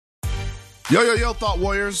Yo, Thought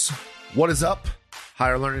Warriors. What is up?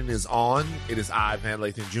 Higher Learning is on. It is I, Van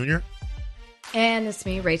Lathan Jr. And it's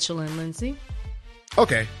me, Rachel and Lindsay.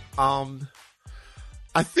 Okay. I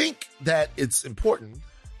think that it's important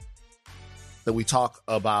that we talk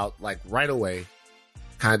about, like, right away,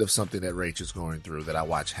 kind of something that Rach is going through that I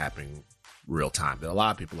watch happening real time, that a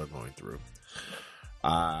lot of people are going through.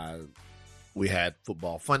 We had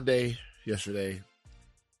football fun day yesterday.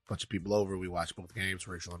 Bunch of people over. We watched both games.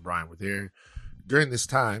 Rachel and Brian were there. During this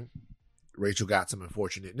time, Rachel got some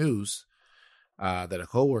unfortunate news that a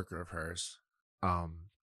coworker of hers, and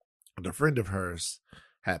a friend of hers,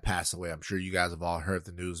 had passed away. I'm sure you guys have all heard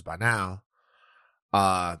the news by now.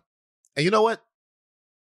 And you know what?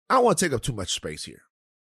 I don't want to take up too much space here.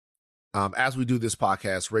 As we do this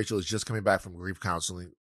podcast, Rachel is just coming back from grief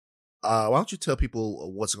counseling. Why don't you tell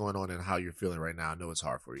people what's going on and how you're feeling right now? I know it's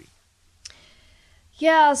hard for you.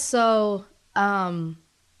 Yeah, so I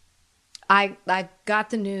got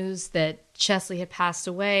the news that Chesley had passed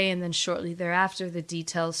away, and then shortly thereafter, the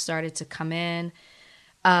details started to come in.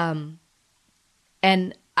 And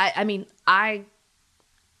I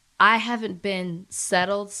haven't been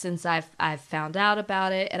settled since I've found out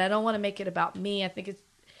about it, and I don't want to make it about me. I think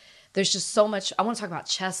there's just so much. I want to talk about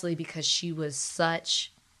Chesley because she was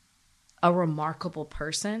such a remarkable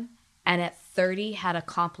person, and at 30 had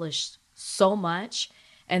accomplished so much,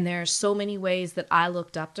 and there are so many ways that I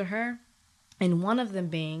looked up to her, and one of them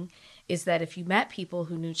being is that if you met people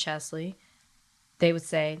who knew Chesley, they would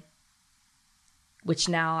say, which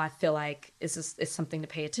now I feel like is something to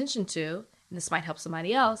pay attention to, and this might help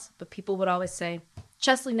somebody else, but people would always say,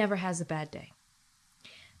 Chesley never has a bad day.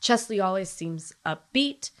 Chesley always seems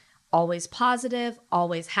upbeat, always positive,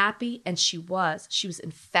 always happy, and she was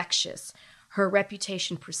infectious. Her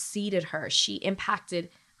reputation preceded her. She impacted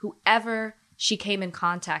whoever she came in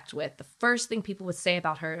contact with. The first thing people would say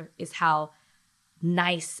about her is how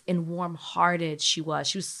nice and warm-hearted she was.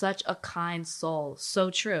 She was such a kind soul. So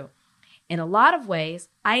true. In a lot of ways,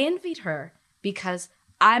 I envied her because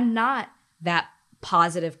I'm not that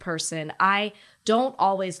positive person. I don't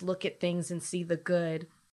always look at things and see the good.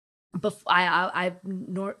 But I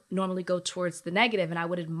normally go towards the negative, and I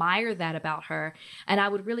would admire that about her. And I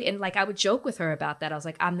would I would joke with her about that. I was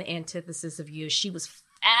like, I'm the antithesis of you. She was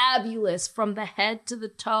fabulous from the head to the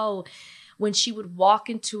toe. When she would walk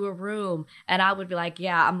into a room, and I would be like,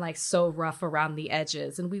 yeah, I'm like so rough around the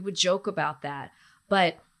edges. And we would joke about that.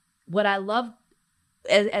 But what I love,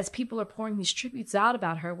 as people are pouring these tributes out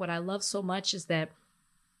about her, what I love so much is that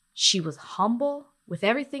she was humble with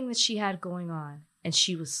everything that she had going on. And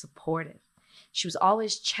she was supportive. She was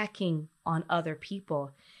always checking on other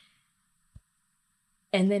people.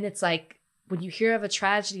 And then it's like, when you hear of a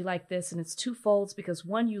tragedy like this, and it's twofold, because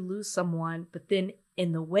one, you lose someone, but then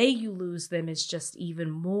in the way you lose them is just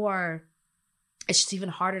even more, it's just even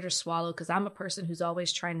harder to swallow, because I'm a person who's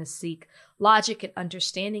always trying to seek logic and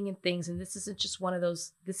understanding in things. And this isn't one of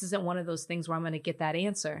those things where I'm going to get that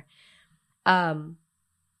answer. But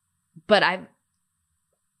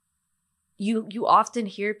you often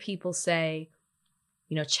hear people say,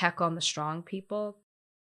 check on the strong people.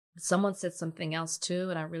 Someone said something else too,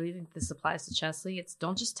 and I really think this applies to Chesley. It's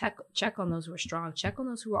don't just check on those who are strong. Check on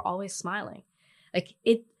those who are always smiling.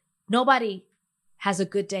 Nobody has a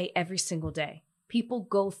good day every single day. People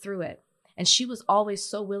go through it. And she was always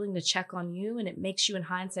so willing to check on you, and it makes you in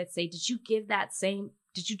hindsight say, did you do that same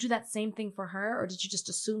thing for her, or did you just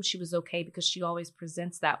assume she was okay because she always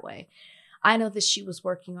presents that way? I know that she was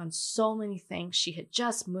working on so many things. She had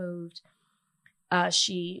just moved.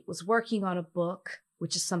 She was working on a book,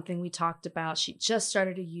 which is something we talked about. She just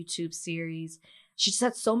started a YouTube series. She just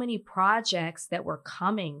had so many projects that were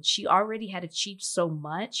coming. She already had achieved so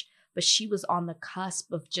much, but she was on the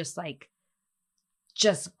cusp of just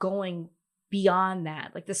going beyond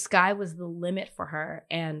that. Like the sky was the limit for her.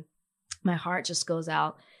 And my heart just goes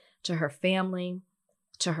out to her family,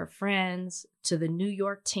 to her friends, to the New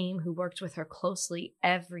York team who worked with her closely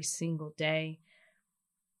every single day,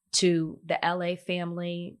 to the LA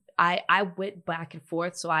family. I went back and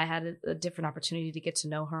forth, so I had a different opportunity to get to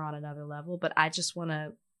know her on another level. But I just want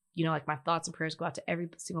to, my thoughts and prayers go out to every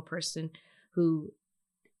single person who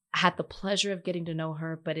had the pleasure of getting to know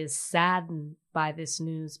her, but is saddened by this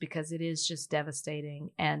news, because it is just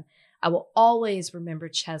devastating. And I will always remember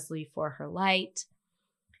Chesley for her light,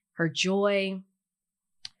 her joy,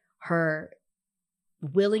 her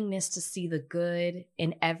willingness to see the good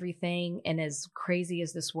in everything. And as crazy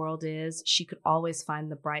as this world is, she could always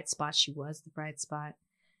find the bright spot. She was the bright spot.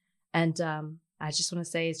 And I just want to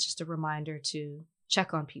say it's just a reminder to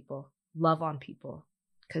check on people, love on people,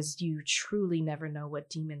 because you truly never know what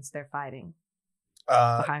demons they're fighting.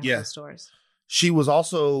 behind Yeah. closed doors? She was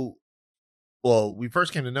also, well, we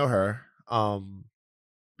first came to know her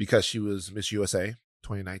because she was Miss USA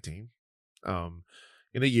 2019,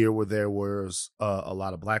 in a year where there was a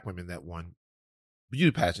lot of Black women that won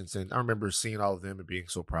beauty pageants. And I remember seeing all of them and being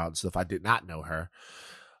so proud and stuff. I did not know her.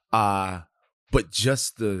 But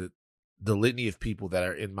just the litany of people that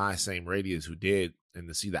are in my same radius who did, and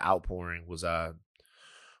to see the outpouring was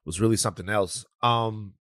really something else.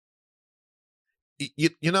 You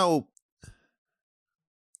know,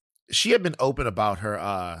 she had been open about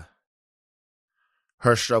her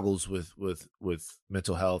struggles with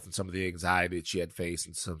mental health and some of the anxiety that she had faced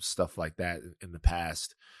and some stuff like that in the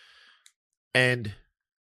past. And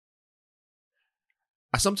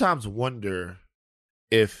I sometimes wonder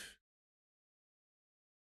if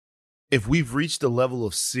we've reached the level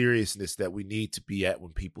of seriousness that we need to be at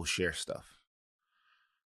when people share stuff,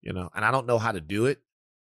 and I don't know how to do it,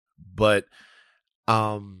 but,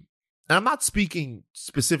 and I'm not speaking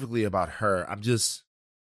specifically about her. I'm just,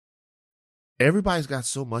 everybody's got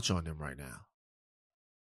so much on them right now,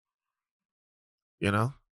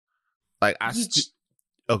 like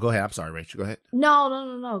oh, go ahead. I'm sorry, Rachel, go ahead.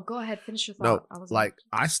 No. Go ahead. Finish your thought. No,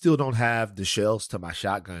 I still don't have the shells to my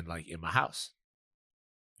shotgun, like in my house,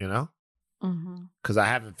 because I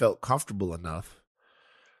haven't felt comfortable enough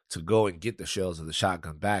to go and get the shells of the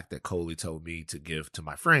shotgun back that Coley told me to give to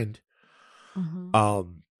my friend.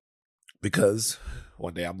 Because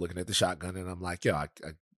one day I'm looking at the shotgun and I'm like, I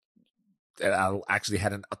actually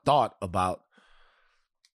had a thought about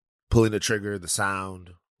pulling the trigger, the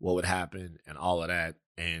sound, what would happen, and all of that.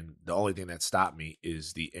 And the only thing that stopped me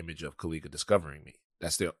is the image of Kalika discovering me.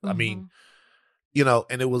 That's I mean,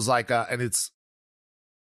 and it was like, and it's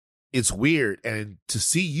weird. And to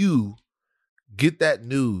see you get that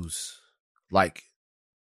news, like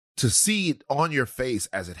to see it on your face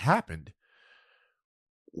as it happened,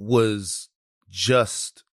 was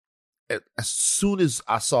just, as soon as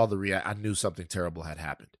I saw the react, I knew something terrible had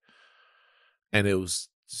happened. And it was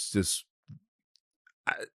just,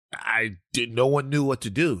 I didn't, no one knew what to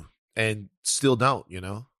do, and still don't,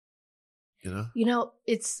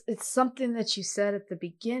 It's something that you said at the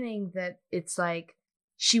beginning, that it's like,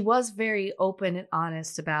 she was very open and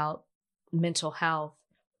honest about mental health.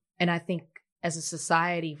 And I think as a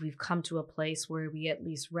society, we've come to a place where we at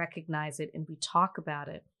least recognize it and we talk about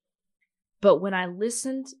it. But when I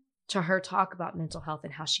listened to her talk about mental health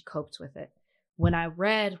and how she coped with it, when I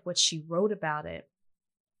read what she wrote about it,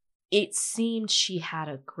 it seemed she had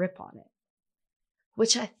a grip on it,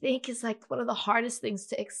 which I think is like one of the hardest things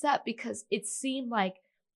to accept, because it seemed like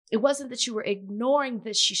it wasn't that you were ignoring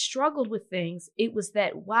that she struggled with things. It was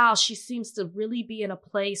that, wow, she seems to really be in a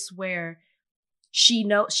place where she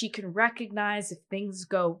knows she can recognize if things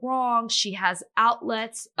go wrong. She has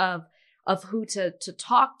outlets of who to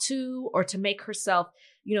talk to, or to make herself,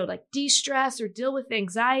 like de-stress or deal with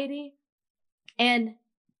anxiety. And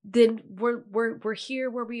then we're here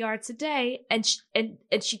where we are today, and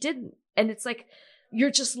she didn't. And it's like,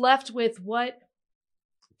 you're just left with what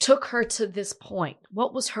took her to this point.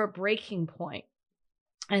 What was her breaking point?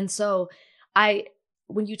 And so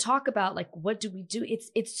when you talk about like, what do we do? It's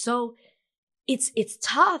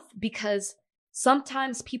tough, because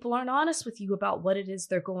sometimes people aren't honest with you about what it is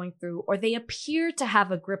they're going through, or they appear to have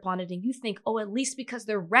a grip on it. And you think, oh, at least because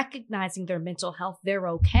they're recognizing their mental health, they're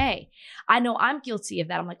okay. I know I'm guilty of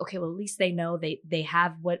that. I'm like, okay, well, at least they know they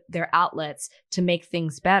have what their outlets to make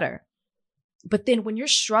things better. But then when you're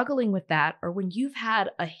struggling with that, or when you've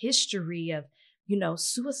had a history of,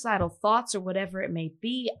 suicidal thoughts or whatever it may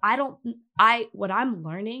be, what I'm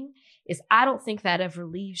learning is I don't think that ever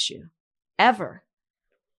leaves you, ever.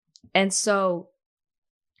 And so,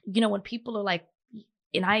 when people are like,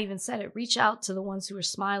 and I even said it, reach out to the ones who are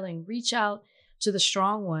smiling, reach out to the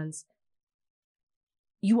strong ones.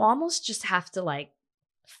 You almost just have to like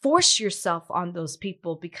force yourself on those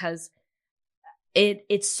people, because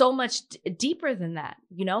it's so much deeper than that.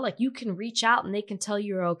 Like you can reach out and they can tell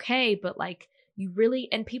you're okay, but like you really,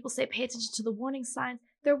 and people say, pay attention to the warning signs.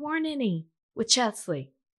 There weren't any with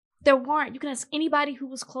Chesley. There weren't. You can ask anybody who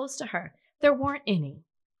was close to her. There weren't any.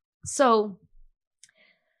 So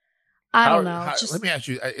I don't know. Let me ask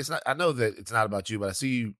you. It's not. I know that it's not about you, but I see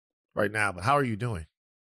you right now. But how are you doing?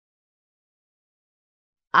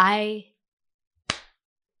 I'm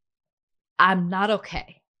not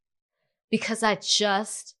okay, because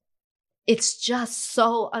it's just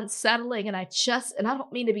so unsettling, and I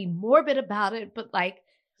don't mean to be morbid about it, but like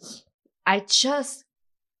because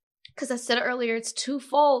I said earlier, it's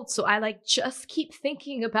twofold. So I like just keep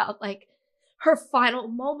thinking about like her final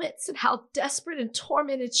moments and how desperate and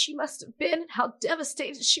tormented she must have been and how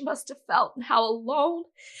devastated she must have felt and how alone.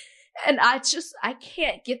 And I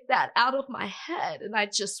can't get that out of my head. And I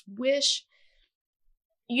just wish,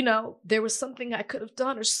 there was something I could have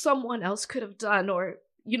done or someone else could have done, or,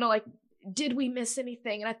 did we miss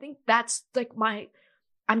anything? And I think that's like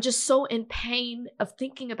I'm just so in pain of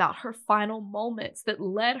thinking about her final moments that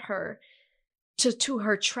led her to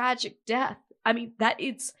her tragic death. I mean,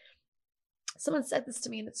 someone said this to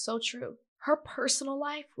me and it's so true. Her personal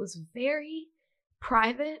life was very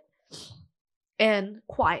private and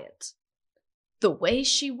quiet. The way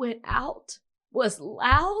she went out was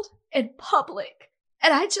loud and public.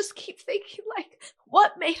 And I just keep thinking, like,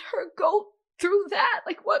 what made her go through that?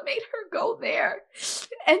 Like, what made her go there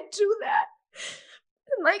and do that?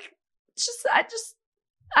 And like,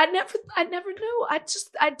 I never knew.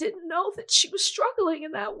 I didn't know that she was struggling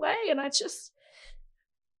in that way. And I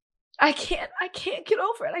can't get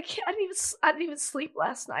over it. I didn't even sleep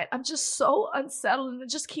last night. I'm just so unsettled. And I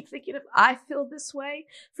just keep thinking, if I feel this way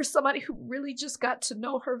for somebody who really just got to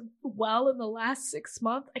know her well in the last 6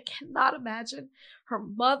 months, I cannot imagine her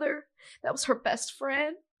mother. That was her best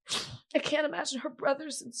friend. I can't imagine her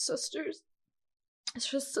brothers and sisters.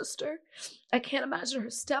 It's her sister. I can't imagine her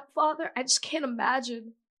stepfather. I just can't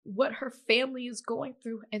imagine what her family is going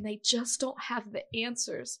through, and they just don't have the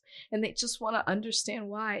answers, and they just want to understand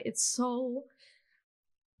why. It's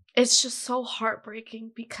just so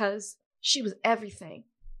heartbreaking because she was everything.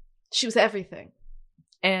 She was everything.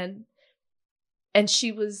 And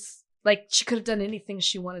she was like, she could have done anything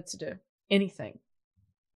she wanted to do. Anything.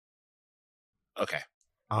 Okay.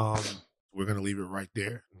 We're going to leave it right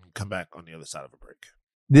there and come back on the other side of a break.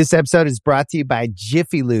 This episode is brought to you by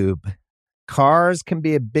Jiffy Lube. Cars can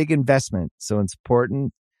be a big investment, so it's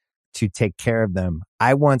important to take care of them.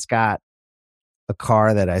 I once got a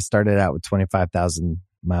car that I started out with 25,000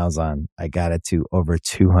 miles on. I got it to over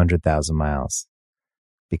 200,000 miles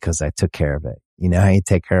because I took care of it. You know how you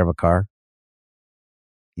take care of a car?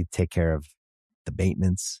 You take care of the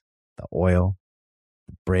maintenance, the oil,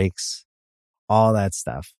 the brakes, all that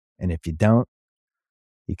stuff. And if you don't,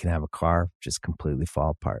 you can have a car just completely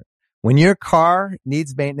fall apart. When your car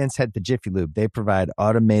needs maintenance, head to Jiffy Lube. They provide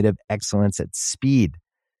automotive excellence at speed.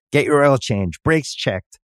 Get your oil change, brakes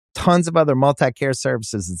checked, tons of other multi-care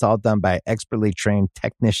services. It's all done by expertly trained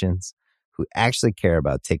technicians who actually care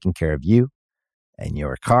about taking care of you and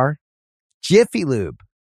your car. Jiffy Lube,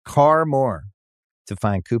 car more. To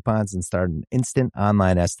find coupons and start an instant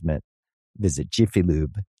online estimate, visit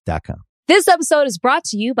jiffylube.com. This episode is brought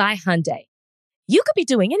to you by Hyundai. You could be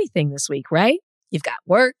doing anything this week, right? You've got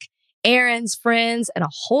work, errands, friends, and a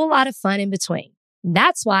whole lot of fun in between.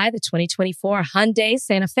 That's why the 2024 Hyundai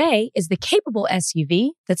Santa Fe is the capable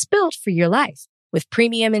SUV that's built for your life. With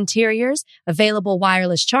premium interiors, available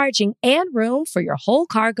wireless charging, and room for your whole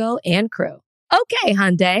cargo and crew. Okay,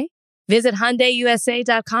 Hyundai. Visit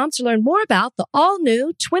HyundaiUSA.com to learn more about the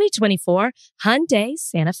all-new 2024 Hyundai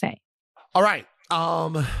Santa Fe. All right.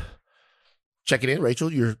 Check it in,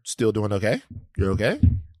 Rachel. You're still doing okay? You're okay?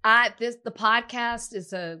 The podcast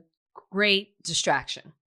is a great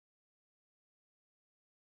distraction.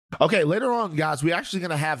 Okay, later on, guys, we're actually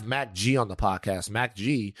going to have MacG on the podcast.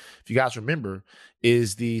 MacG, if you guys remember,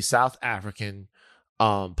 is the South African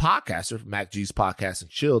podcaster, MacG's Podcast and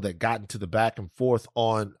Chill, that got into the back and forth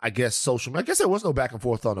on, I guess, social media. I guess there was no back and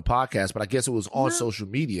forth on the podcast, but I guess it was on social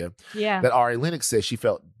media. Yeah. That Ari Lennox said she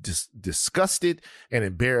felt disgusted and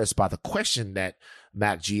embarrassed by the question that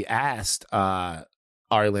MacG asked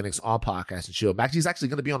Ari Lennox on Podcast and Chill. MacG's actually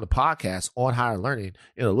going to be on the podcast on Higher Learning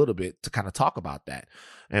in a little bit to kind of talk about that.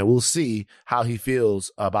 And we'll see how he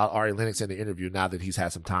feels about Ari Lennox in the interview now that he's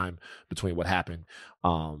had some time between what happened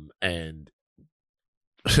and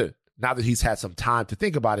now that he's had some time to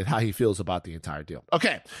think about it, how he feels about the entire deal.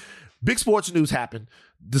 Okay, big sports news happened.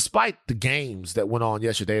 Despite the games that went on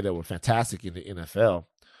yesterday that were fantastic in the NFL,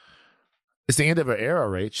 it's the end of an era,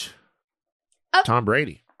 Rach. Oh. Tom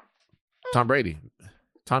Brady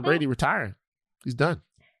retiring. He's done.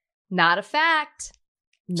 Not a fact.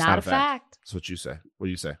 Not a fact. That's what you say. What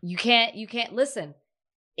do you say? You can't listen.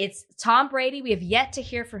 It's Tom Brady. We have yet to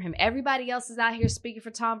hear from him. Everybody else is out here speaking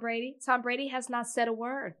for Tom Brady. Tom Brady has not said a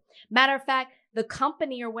word. Matter of fact, the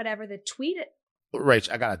company or whatever that tweeted. Rach,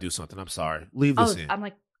 I got to do something. I'm sorry. Leave this in. I'm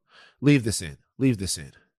like. Leave this in. Leave this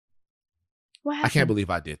in. What happened? I can't believe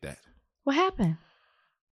I did that. What happened?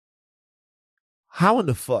 How in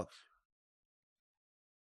the fuck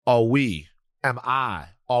are we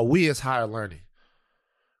as Higher Learning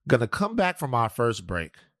going to come back from our first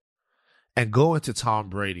break and go into Tom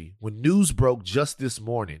Brady when news broke just this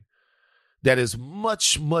morning that is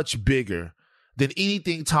much, much bigger than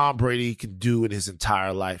anything Tom Brady can do in his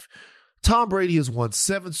entire life. Tom Brady has won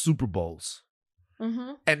 7 Super Bowls,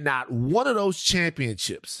 and not one of those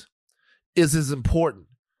championships is as important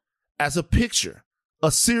as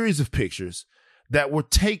a series of pictures that were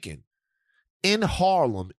taken in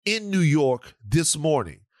Harlem, in New York this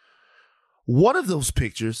morning. One of those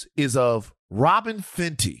pictures is of Robin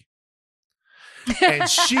Fenty, and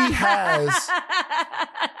she has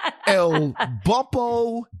El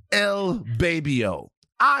Bumpo El Babyo.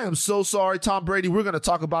 I am so sorry, Tom Brady. We're going to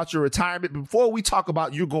talk about your retirement. Before we talk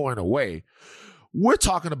about you going away, we're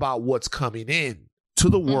talking about what's coming in to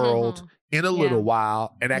the world in a little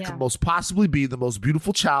while, and that can most possibly be the most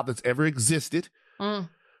beautiful child that's ever existed,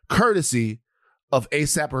 courtesy of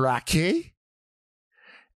A$AP Rocky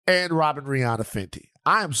and Robin Rihanna Fenty.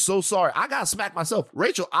 I am so sorry. I got smacked myself.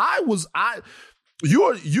 Rachel,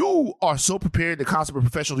 you are so prepared, the consummate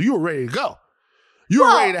professional. You were ready to go. You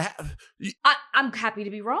were ready to have. I'm happy to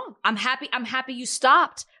be wrong. I'm happy you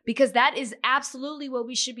stopped, because that is absolutely what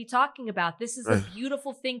we should be talking about. This is a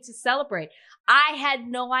beautiful thing to celebrate. I had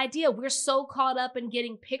no idea. We're so caught up in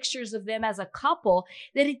getting pictures of them as a couple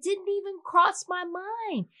that it didn't even cross my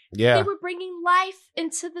mind. Yeah. They were bringing life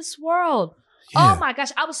into this world. Yeah. Oh my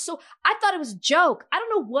gosh. I thought it was a joke. I don't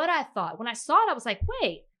know what I thought. When I saw it, I was like,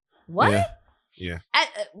 wait, what? Yeah.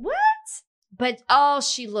 What? But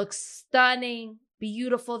she looks stunning,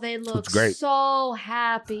 beautiful. They look so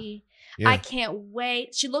happy. Yeah. I can't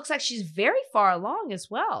wait. She looks like she's very far along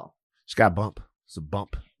as well. She's got a bump. It's a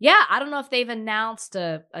bump. Yeah, I don't know if they've announced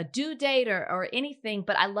a due date or anything,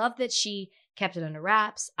 but I love that she kept it under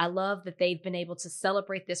wraps. I love that they've been able to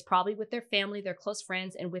celebrate this probably with their family, their close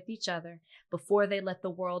friends, and with each other before they let the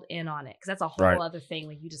world in on it. Because that's a whole other thing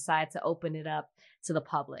when you decide to open it up to the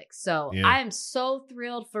public. So I am so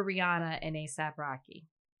thrilled for Rihanna and A$AP Rocky.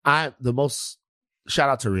 Shout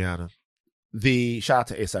out to Rihanna. Shout out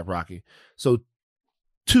to A$AP Rocky. So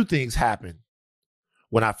 2 things happened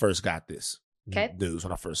when I first got this news,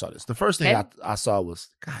 when I first saw this. The first thing I saw was,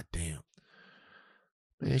 God damn.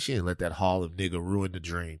 Man, she didn't let that Harlem nigga ruin the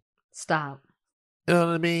dream. Stop. You know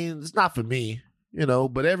what I mean? It's not for me,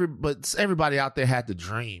 but everybody out there had the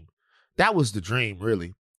dream. That was the dream,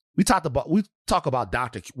 really. We talk about what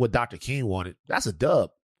Dr. King wanted. That's a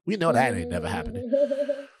dub. We know that ain't never happening.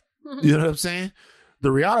 You know what I'm saying? The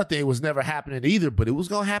Rihanna thing was never happening either, but it was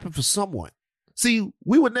going to happen for someone. See,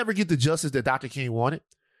 we would never get the justice that Dr. King wanted,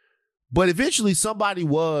 but eventually somebody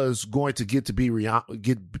was going to get to be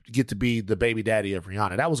Rihanna, get to be the baby daddy of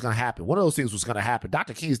Rihanna. That was going to happen. One of those things was going to happen.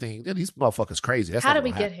 Dr. King's thing, these motherfuckers crazy. How did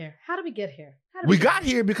we get here? We got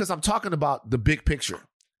here because I'm talking about the big picture.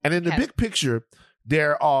 And in the big picture,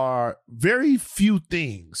 there are very few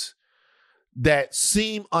things that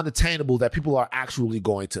seem unattainable that people are actually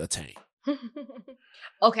going to attain.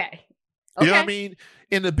 Okay. You know what I mean?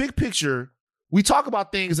 In the big picture, we talk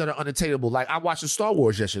about things that are unattainable. Like I watched Star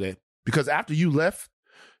Wars yesterday because after you left,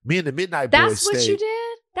 me and the Midnight Boys That's what you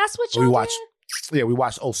did? That's what you did? Yeah, we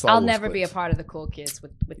watched old Star Wars. I'll never clips. be a part of the cool kids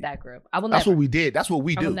with that group. I will never. That's what we did. That's what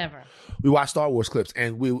we do. I will never. We watched Star Wars clips,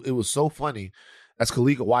 and it was so funny as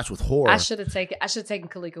Kalika watched with horror. I should have taken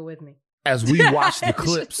Kalika with me. As we watched the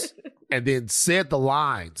clips and then said the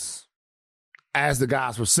lines as the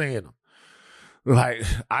guys were saying them. Like,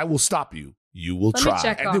 I will stop you. You will try. Me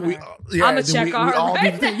check and on then her. I'm going to check on her. All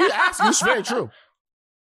do the thing. You ask. It's very true.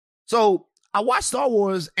 So I watched Star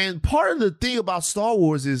Wars, and part of the thing about Star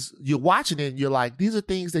Wars is you're watching it and you're like, these are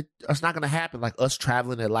things that are not going to happen. Like us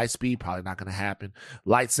traveling at light speed, probably not going to happen.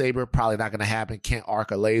 Lightsaber, probably not going to happen. Can't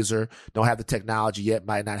arc a laser. Don't have the technology yet.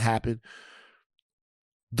 Might not happen.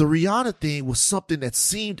 The Rihanna thing was something that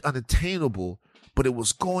seemed unattainable, but it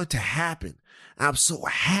was going to happen. And I'm so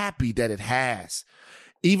happy that it has.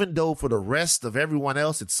 Even though for the rest of everyone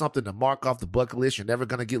else, it's something to mark off the bucket list. You're never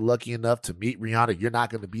going to get lucky enough to meet Rihanna. You're not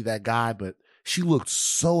going to be that guy, but she looked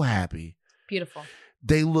so happy. Beautiful.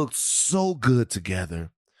 They looked so good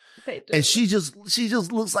together. They do. And she just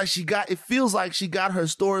looks like it feels like she got her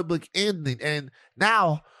storybook ending. And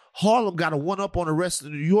now Harlem got a one-up on the rest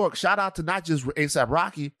of New York. Shout out to not just A$AP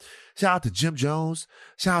Rocky. Shout out to Jim Jones.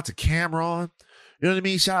 Shout out to Cameron. You know what I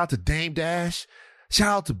mean? Shout out to Dame Dash. Shout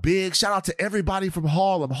out to Big. Shout out to everybody from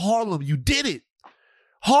Harlem. Harlem, you did it.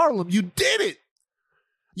 Harlem, you did it.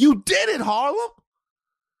 You did it, Harlem.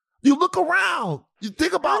 You look around. You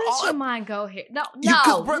think about How does your mind go here? No. Think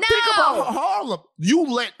about Harlem.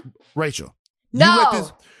 Rachel. No.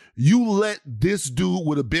 You let this dude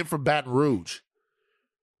would have been from Baton Rouge.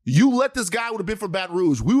 You let this guy would have been from Baton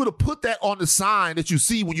Rouge. We would have put that on the sign that you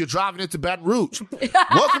see when you're driving into Baton Rouge.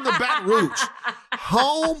 Welcome to Baton Rouge.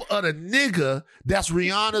 Home of the nigga that's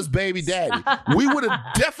Rihanna's baby daddy. We would have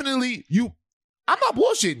definitely, I'm not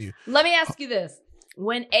bullshitting you. Let me ask you this.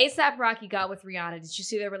 When A$AP Rocky got with Rihanna, did you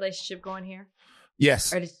see their relationship going here?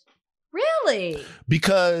 Yes. Really?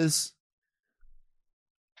 Because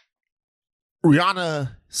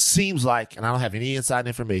Rihanna seems like, and I don't have any inside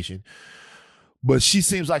information, but she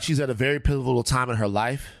seems like she's at a very pivotal time in her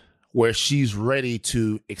life where she's ready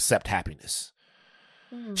to accept happiness.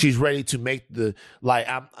 She's ready to make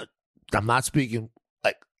I'm not speaking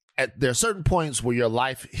like there are certain points where your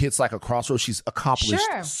life hits like a crossroads. She's accomplished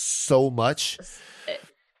so much.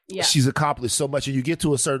 Yeah. She's accomplished so much, and you get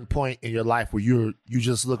to a certain point in your life where you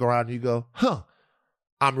just look around and you go,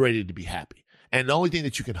 I'm ready to be happy. And the only thing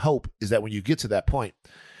that you can hope is that when you get to that point,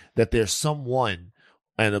 that there's someone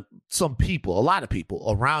and some people, a lot of people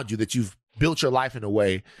around you that you've built your life in a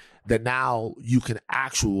way that now you can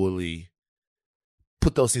actually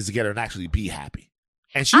put those things together and actually be happy.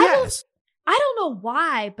 And she has. I don't know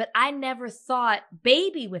why, but I never thought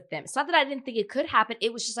baby with them. It's not that I didn't think it could happen.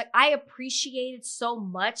 It was just like I appreciated so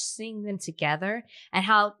much seeing them together and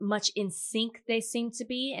how much in sync they seem to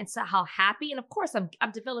be and so how happy. And of course,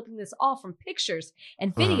 I'm developing this all from pictures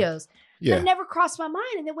and videos. But it never crossed my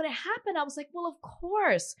mind. And then when it happened, I was like, well, of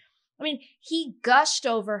course. I mean, he gushed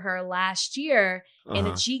over her last year in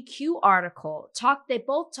a GQ article. They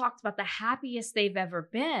both talked about the happiest they've ever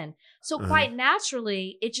been. So quite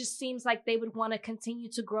naturally, it just seems like they would want to continue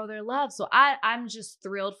to grow their love. So I'm just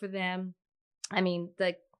thrilled for them. I mean,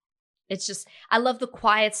 it's just, I love the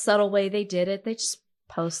quiet, subtle way they did it. They just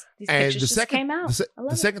post these pictures just came out.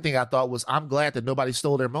 The second thing I thought was, I'm glad that nobody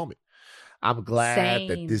stole their moment. I'm glad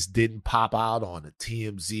that this didn't pop out on a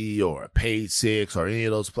TMZ or a Page 6 or any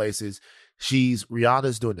of those places.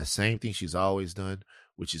 Rihanna's doing the same thing she's always done,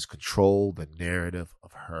 which is control the narrative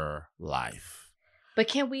of her life. But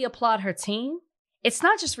can we applaud her team? It's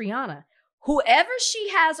not just Rihanna. Whoever she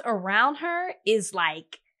has around her is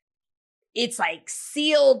it's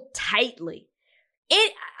sealed tightly.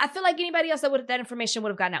 I feel like anybody else that information would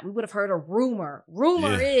have gotten out. We would have heard a rumor.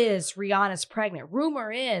 Rumor is Rihanna's pregnant.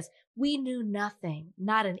 Rumor is we knew nothing,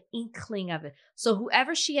 not an inkling of it. So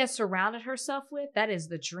whoever she has surrounded herself with, that is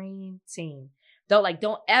the dream team.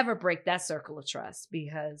 Don't ever break that circle of trust,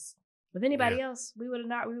 because with anybody else, we would have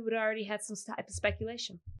already had some type of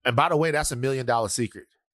speculation. And by the way, that's $1 million secret.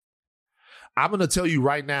 I'm going to tell you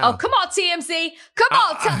right now. Oh, come on, TMZ. Come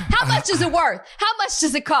on. How much is it worth? How much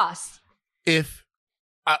does it cost? I'm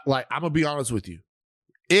going to be honest with you.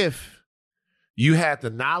 If you had the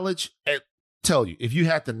knowledge, if you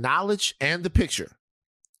had the knowledge and the picture,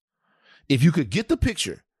 if you could get the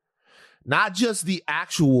picture, not just the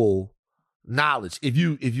actual knowledge, if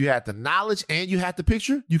you had the knowledge and you had the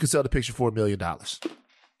picture, you could sell the picture for $1 million.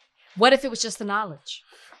 What if it was just the knowledge?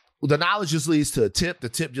 Well, the knowledge just leads to a tip. The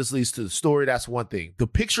tip just leads to the story. That's one thing. The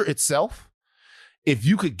picture itself, if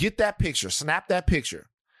you could get that picture, snap that picture,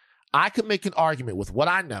 I could make an argument with what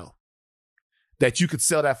I know that you could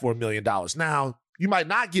sell that for $1 million. Now, you might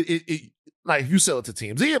not get it. Like if you sell it to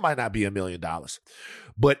TMZ, it might not be $1 million.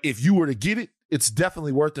 But if you were to get it, it's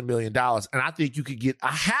definitely worth $1 million. And I think you could get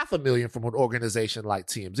 $500,000 from an organization like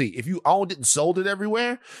TMZ. If you owned it and sold it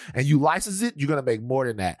everywhere and you licensed it, you're going to make more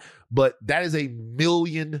than that. But that is $1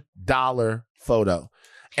 million photo.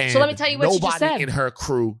 And so let me tell you what you just said.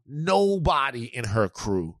 Nobody in her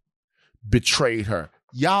crew betrayed her.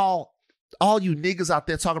 Y'all, all you niggas out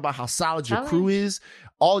there talking about how solid your crew is,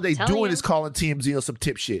 all they doing is calling TMZ on some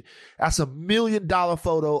tip shit. That's $1 million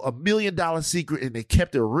photo, $1 million secret, and they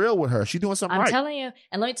kept it real with her. She doing something right. I'm telling you.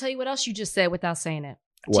 And let me tell you what else you just said without saying it.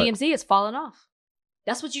 What? TMZ is falling off.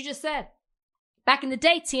 That's what you just said. Back in the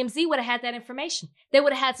day, TMZ would have had that information. They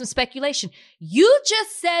would have had some speculation. You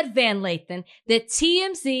just said, Van Lathan, that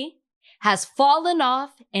TMZ has fallen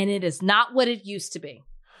off and it is not what it used to be.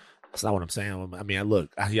 That's not what I'm saying. I mean,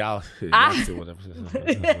 look, y'all do whatever.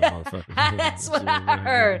 That's what I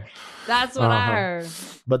heard. That's what I heard.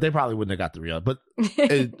 But they probably wouldn't have got the Rihanna. But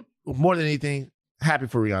more than anything, happy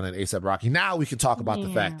for Rihanna and A$AP Rocky. Now we can talk about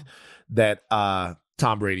the fact that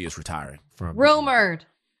Tom Brady is retiring from rumored.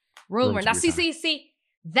 Now, see,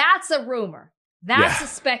 that's a rumor. That's a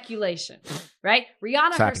speculation, right?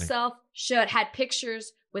 Rihanna herself had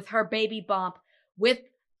pictures with her baby bump with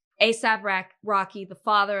A$AP Rocky, the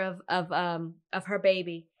father of her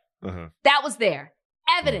baby. That was there.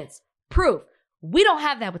 Evidence, proof. We don't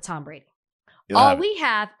have that with Tom Brady. All we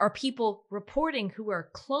have are people reporting who are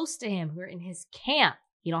close to him, who are in his camp.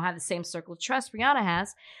 You don't have the same circle of trust Rihanna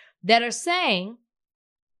has, that are saying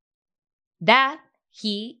that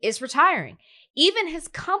he is retiring. Even his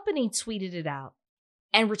company tweeted it out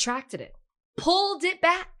and retracted it, pulled it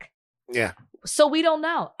back. Yeah. So we don't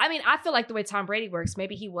know. I mean, I feel like the way Tom Brady works,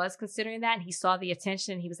 maybe he was considering that and he saw the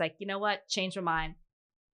attention and he was like, you know what? Change my mind.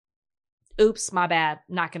 Oops, my bad.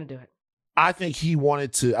 Not going to do it. I think he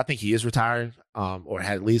is retiring, or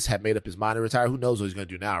at least had made up his mind to retire. Who knows what he's going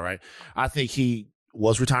to do now, right? I think he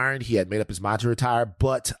was retiring. He had made up his mind to retire,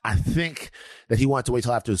 but I think that he wanted to wait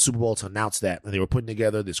till after the Super Bowl to announce that. And they were putting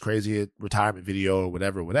together this crazy retirement video or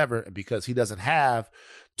whatever. And because he doesn't have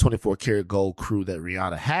 24 karat gold crew that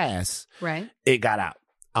Rihanna has, right? It got out.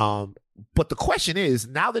 But the question is,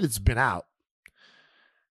 now that it's been out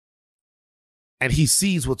and he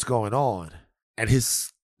sees what's going on and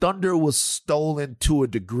his thunder was stolen to a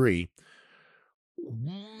degree,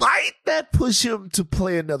 might that push him to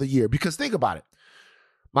play another year? Because think about it.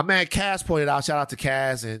 My man Cass pointed out, shout out to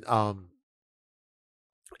Cass, and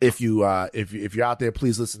if you're out there,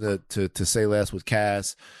 please listen to Say Less with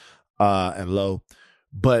Cass and Low.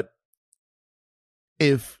 But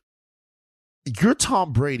if you're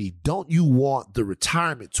Tom Brady, don't you want the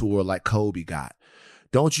retirement tour like Kobe got?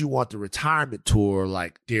 Don't you want the retirement tour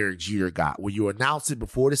like Derek Jeter got, where you announce it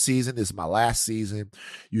before the season? This is my last season.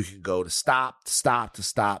 You can go to stop,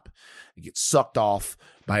 and get sucked off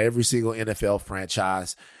by every single NFL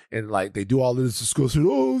franchise. And like they do all this discussion,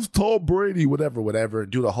 oh, it's Tom Brady, whatever,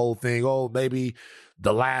 and do the whole thing. Oh, maybe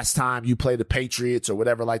the last time you play the Patriots or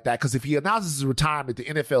whatever like that. Because if he announces his retirement, the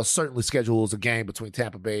NFL certainly schedules a game between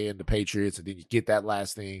Tampa Bay and the Patriots, and then you get that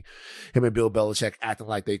last thing. Him and Bill Belichick acting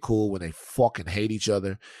like they cool when they fucking hate each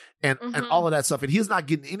other, and all of that stuff. And he's not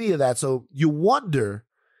getting any of that. So you wonder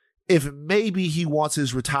if maybe he wants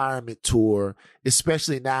his retirement tour,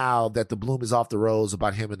 especially now that the bloom is off the rose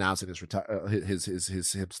about him announcing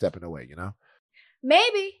his him stepping away. You know,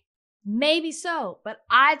 Maybe so, but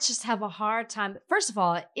I just have a hard time. First of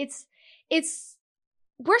all,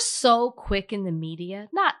 we're so quick in the media,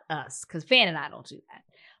 not us, because Van and I don't do that.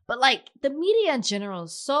 But like the media in general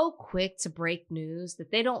is so quick to break news that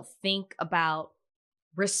they don't think about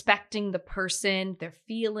respecting the person, their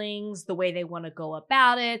feelings, the way they want to go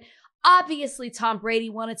about it. Obviously, Tom Brady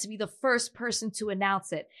wanted to be the first person to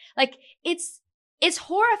announce it. Like it's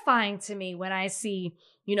horrifying to me when I see,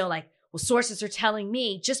 like, well, sources are telling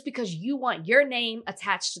me just because you want your name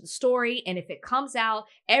attached to the story, and if it comes out,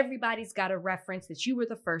 everybody's got a reference that you were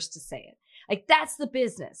the first to say it. Like, that's the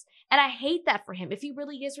business. And I hate that for him. If he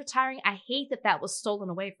really is retiring, I hate that was stolen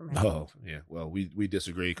away from him. Oh, yeah. Well, we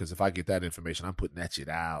disagree, because if I get that information, I'm putting that shit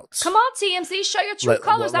out. Come on, TMZ. Show your true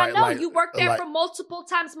colors. I know. You worked there for multiple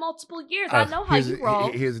times, multiple years. I know how you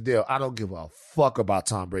roll. Here's the deal. I don't give a fuck about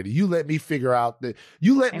Tom Brady. You let me figure out that.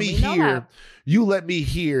 You let me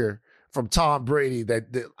hear from Tom Brady that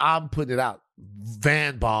I'm putting it out.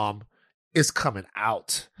 Van Bomb is coming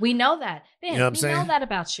out. We know that. Man, you know what I'm saying? We know that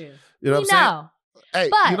about you. You know what I'm saying?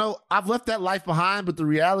 Hey, but, I've left that life behind, but the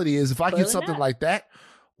reality is if I get something like that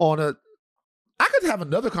I could have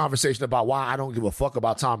another conversation about why I don't give a fuck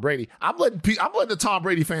about Tom Brady. I'm letting the Tom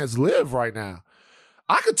Brady fans live right now.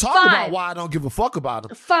 I could talk about why I don't give a fuck about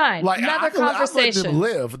him. Fine. Like, another conversation. I'm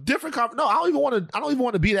letting them live. Different no, I don't even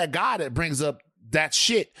want to be that guy that brings up that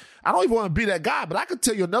shit. I don't even want to be that guy, but I could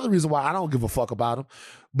tell you another reason why I don't give a fuck about him.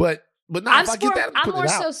 But now, if I get that, I'm more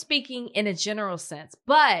so speaking in a general sense.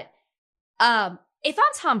 But if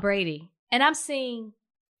I'm Tom Brady and I'm seeing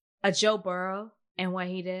a Joe Burrow and what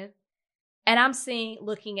he did, and I'm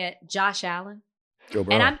looking at Josh Allen,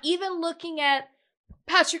 and I'm even looking at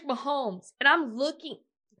Patrick Mahomes, and I'm looking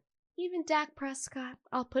even Dak Prescott,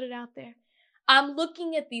 I'll put it out there. I'm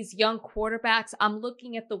looking at these young quarterbacks. I'm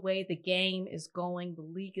looking at the way the game is going, the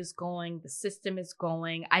league is going, the system is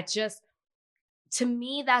going. To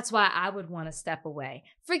me, that's why I would want to step away.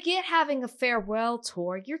 Forget having a farewell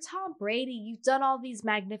tour. You're Tom Brady. You've done all these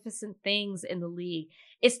magnificent things in the league.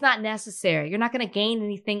 It's not necessary. You're not going to gain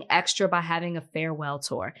anything extra by having a farewell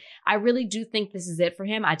tour. I really do think this is it for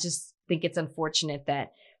him. I just think it's unfortunate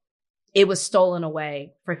that it was stolen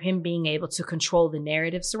away from him being able to control the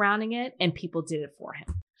narrative surrounding it, and people did it for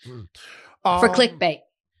him. For clickbait.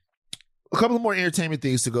 A couple of more entertainment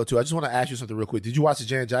things to go to. I just want to ask you something real quick. Did you watch the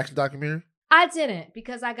Janet Jackson documentary? I didn't,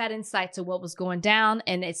 because I got insight to what was going down,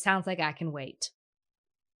 and it sounds like I can wait.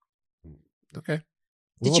 Okay.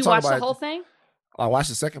 Did you watch the whole thing? I watched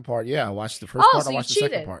the second part. Yeah, I watched the first part. So I watched the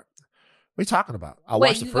second part. What are you talking about? I Wait,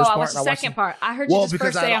 watched the first part. I watched the second part. I heard you just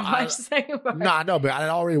first say I watched the second part. No, I know, but I had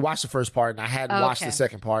already watched the first part, and I hadn't watched the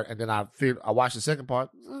second part, and then I watched the second part.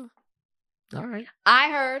 All right.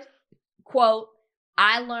 I heard, quote,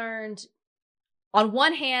 I learned, on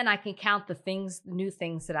one hand, I can count the new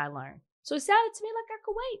things that I learned. So it sounded to me like I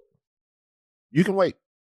could wait. You can wait.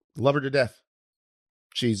 Love her to death.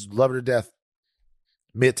 She's love her to death.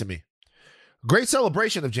 Admit to me. Great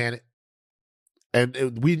celebration of Janet.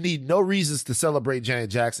 And we need no reasons to celebrate Janet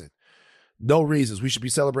Jackson. No reasons. We should be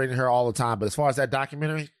celebrating her all the time. But as far as that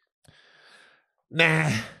documentary,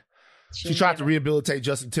 nah. She tried to rehabilitate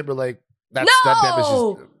Justin Timberlake. That bitch is,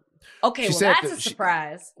 okay, well, that's a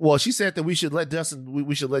surprise. She said that we should let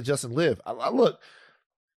Justin live. Look,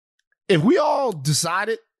 if we all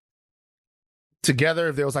decided together,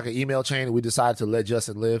 if there was like an email chain and we decided to let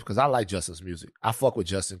Justin live, because I like Justin's music. I fuck with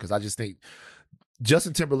Justin because I just think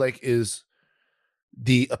Justin Timberlake is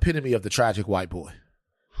the epitome of the tragic white boy.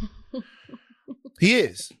 He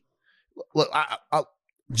is. Look,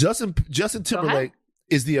 Justin Timberlake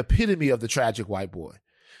is the epitome of the tragic white boy.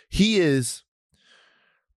 He is.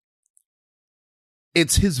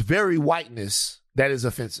 It's his very whiteness that is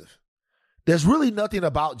offensive. There's really nothing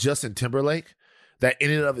about Justin Timberlake that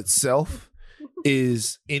in and of itself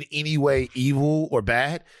is in any way evil or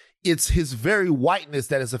bad. It's his very whiteness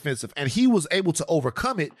that is offensive. And he was able to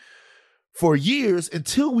overcome it for years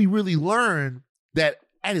until we really learned that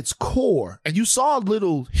at its core, and you saw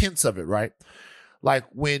little hints of it, right? Like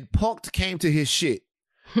when Punk'd came to his shit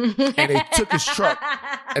and they took his truck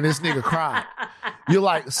and this nigga cried. You're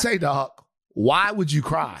like, say dog, why would you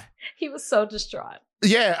cry? He was so distraught.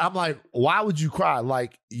 Yeah, I'm like, why would you cry?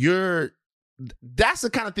 Like, that's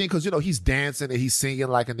the kind of thing, because, he's dancing and he's singing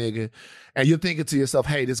like a nigga, and you're thinking to yourself,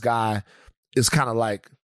 hey, this guy is kind of like,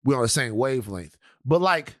 we're on the same wavelength. But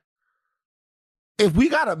like, if we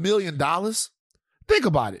got $1 million, think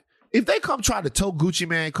about it. If they come try to tow Gucci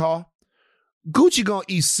Mane car, Gucci gonna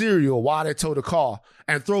eat cereal while they tow the car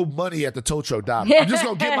and throw money at the tow truck driver. I'm just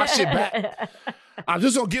gonna get my shit back. I'm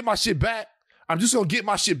just gonna get my shit back. I'm just gonna get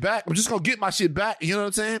my shit back. I'm just gonna get my shit back. You know what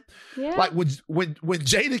I'm saying? Yeah. Like when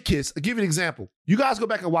Jadakiss, I'll give you an example. You guys go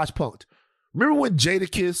back and watch Punk'd. Remember when they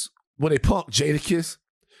punked Jadakiss?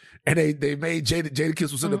 And they made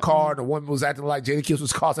Jadakiss was in the car and the woman was acting like Jadakiss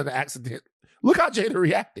was causing an accident. Look how Jada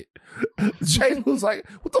reacted. Jada was like,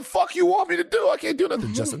 what the fuck you want me to do? I can't do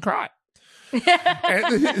nothing. Justin cried.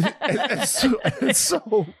 and so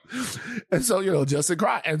Justin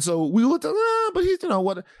cried. And so we looked at, but he's,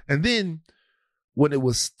 what? And then when it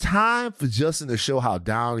was time for Justin to show how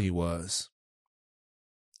down he was,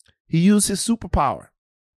 he used his superpower,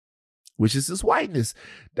 which is his whiteness.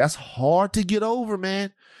 That's hard to get over,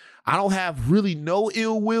 man. I don't have really no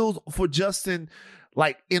ill will for Justin,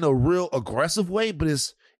 like in a real aggressive way, but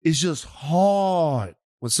it's just hard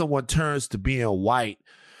when someone turns to being white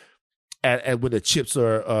and when the chips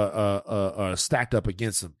are stacked up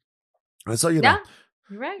against him. And so, you're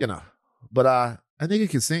right. But I think he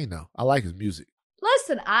can sing though. I like his music.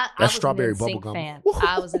 Listen, I was strawberry an NSYNC fan.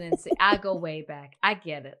 I was an NSYNC. I go way back. I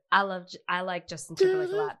get it. I like Justin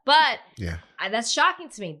Timberlake a lot, but that's shocking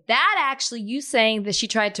to me. That actually, you saying that she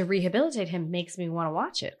tried to rehabilitate him makes me want to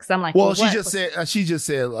watch it, because I'm like, well, she just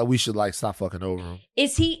said we should like stop fucking over him.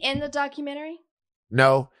 Is he in the documentary?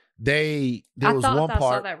 No, I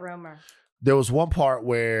saw that rumor. There was one part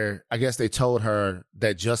where I guess they told her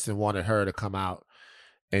that Justin wanted her to come out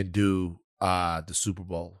and do the Super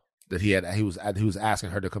Bowl. That he was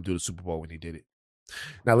asking her to come do the Super Bowl when he did it.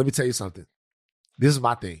 Now let me tell you something. This is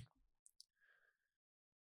my thing.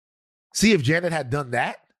 See, if Janet had done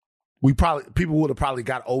that, people would have probably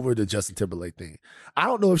got over the Justin Timberlake thing. I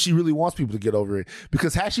don't know if she really wants people to get over it,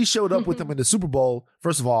 because had she showed up with him in the Super Bowl,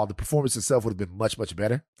 first of all, the performance itself would have been much, much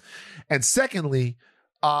better. And secondly,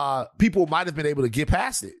 people might have been able to get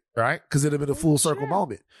past it, right? Because it'd have been a full circle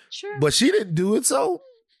moment. Sure. But she didn't do it, so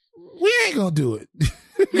we ain't gonna do it.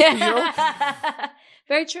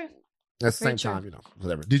 Very true. At the same time,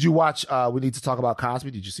 whatever. Did you watch We Need to Talk About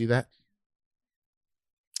Cosby? Did you see that?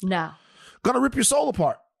 No. Gonna rip your soul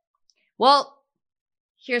apart. Well,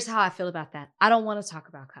 here's how I feel about that. I don't want to talk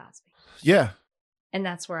about Cosby. Yeah. And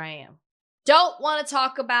that's where I am. Don't want to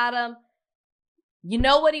talk about him. You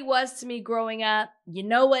know what he was to me growing up. You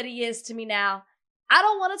know what he is to me now. I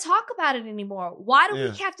don't want to talk about it anymore. Why do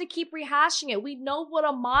we have to keep rehashing it? We know what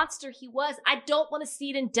a monster he was. I don't want to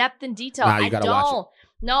see it in depth and detail. Nah, you gotta watch it.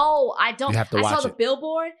 No, I don't. You have to I watch saw the it.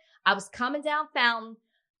 billboard. I was coming down Fountain,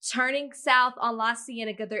 turning south on La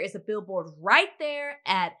Cienega. There is a billboard right there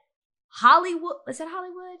at Hollywood. Is that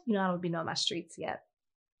Hollywood? I don't be knowing my streets yet.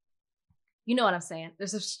 You know what I'm saying?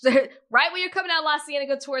 There's right when you're coming out La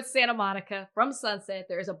Cienega towards Santa Monica from Sunset,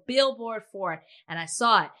 there is a billboard for it. And I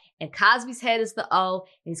saw it. And Cosby's head is the O.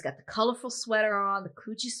 And he's got the colorful sweater on, the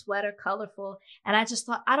coochie sweater, colorful. And I just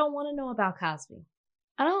thought, I don't want to know about Cosby.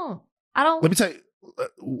 I don't. Let me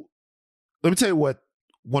tell you what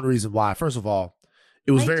one reason why. First of all,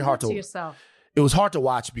 it was very hard to yourself. It was hard to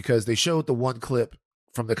watch because they showed the one clip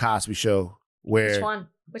from the Cosby Show where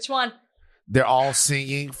Which one? They're all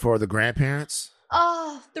singing for the grandparents.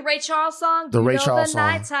 Oh, the Ray Charles song. The Ray Charles song.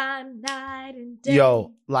 Nighttime, night and day.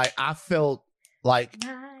 Yo, like I felt like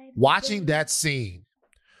Night watching and day. that scene,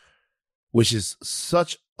 which is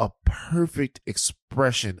such a perfect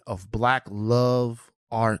expression of Black love,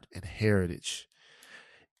 art, and heritage.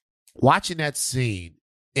 Watching that scene,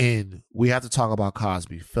 and we have to talk about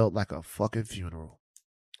Cosby, felt like a fucking funeral.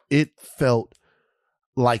 It felt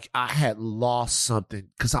like I had lost something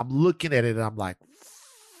because I'm looking at it and I'm like,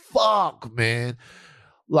 fuck, man.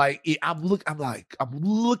 Like I'm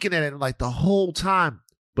looking at it like the whole time.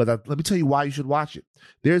 But let me tell you why you should watch it.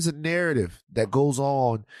 There's a narrative that goes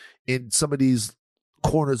on in some of these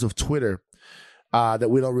corners of Twitter that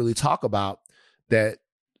we don't really talk about, that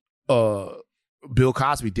Bill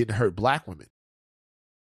Cosby didn't hurt Black women.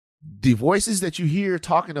 The voices that you hear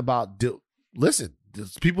talking about, listen,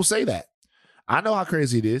 people say that. I know how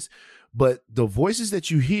crazy it is, but the voices that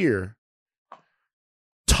you hear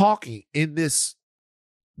talking in this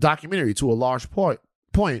documentary to a large to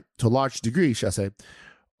a large degree, shall I say,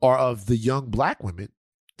 are of the young Black women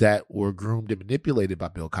that were groomed and manipulated by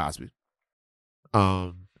Bill Cosby,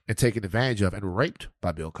 and taken advantage of and raped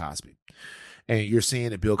by Bill Cosby. And you're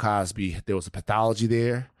seeing that Bill Cosby, there was a pathology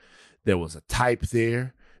there. There was a type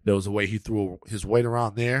there. There was a way he threw his weight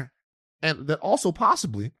around there. And that also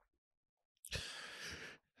possibly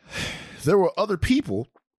there were other people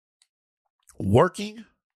working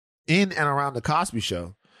in and around the Cosby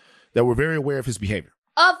Show that were very aware of his behavior.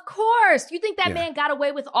 Of course. You think that man got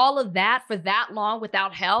away with all of that for that long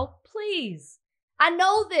without help? Please. I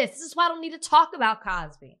know this. This is why I don't need to talk about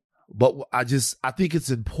Cosby. But I think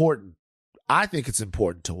it's important. I think it's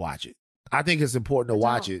important to watch it. I think it's important to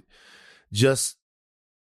watch it just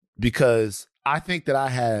because I think that I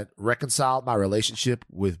had reconciled my relationship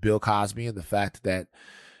with Bill Cosby and the fact that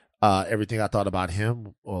everything I thought about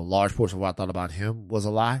him, or a large portion of what I thought about him, was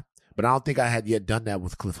a lie. But I don't think I had yet done that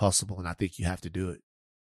with Cliff Huxtable, and I think you have to do it.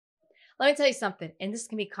 Let me tell you something, and this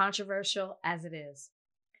can be controversial as it is.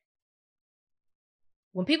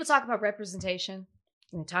 When people talk about representation,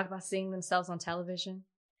 when they talk about seeing themselves on television,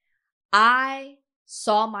 I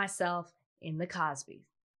saw myself in the Cosbys,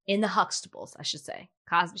 in the Huxtables, I should say.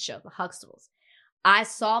 Cosby Show, the Huxtables. I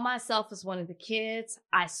saw myself as one of the kids.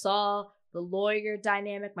 I saw the lawyer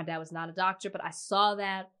dynamic. My dad was not a doctor, but I saw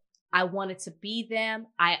that. I wanted to be them.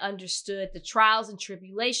 I understood the trials and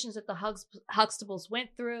tribulations that the Huxtables went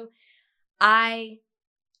through. And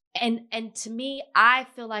to me, I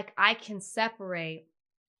feel like I can separate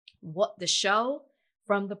what the show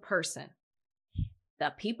from the person.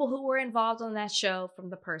 The people who were involved on that show from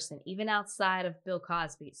the person, even outside of Bill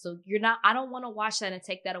Cosby. So I don't want to watch that and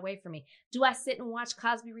take that away from me. Do I sit and watch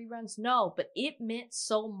Cosby reruns? No, but it meant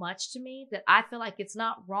so much to me that I feel like it's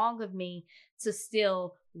not wrong of me to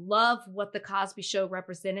still love what the Cosby Show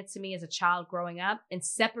represented to me as a child growing up and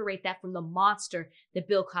separate that from the monster that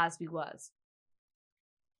Bill Cosby was.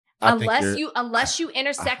 Unless you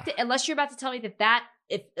intersect it, unless you're about to tell me that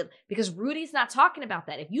because Rudy's not talking about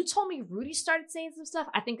that. If you told me Rudy started saying some stuff,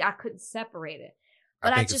 I think I couldn't separate it.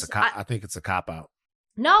 But I think it's a cop out.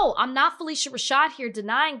 No, I'm not Felicia Rashad here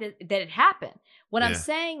denying that it happened. What I'm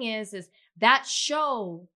saying is that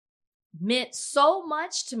show meant so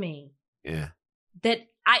much to me. Yeah. That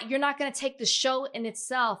you're not going to take the show in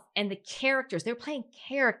itself and the characters. They're playing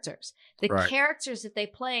characters. The characters that they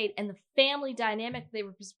played and the family dynamic they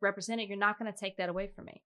represented, you're not going to take that away from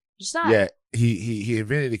me. Just not. Yeah, he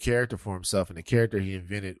invented a character for himself, and the character he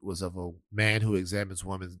invented was of a man who examines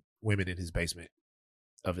women in his basement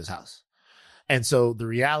of his house. And so the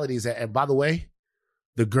reality is that, and by the way,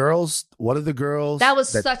 one of the girls... That was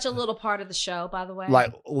such a little part of the show, by the way.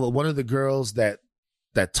 One of the girls that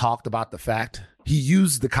talked about the fact, he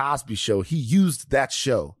used the Cosby Show, he used that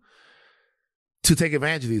show to take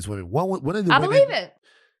advantage of these women. One of the women believe it.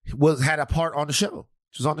 Had a part on the show.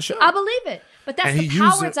 She was on the show. I believe it. But that's the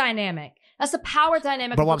power dynamic. That's the power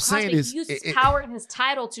dynamic. But what I'm saying is, he used his power and his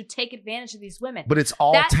title to take advantage of these women. But it's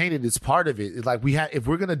all tainted. It's part of it. It's like if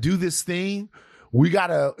we're gonna do this thing,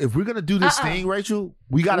 if we're gonna do this thing, Rachel,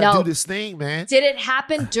 we gotta do this thing, man. Did it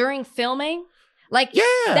happen during filming?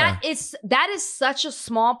 That is such a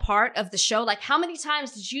small part of the show. Like, how many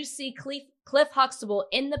times did you see Cliff Huxtable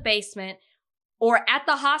in the basement or at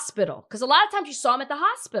the hospital? Because a lot of times you saw him at the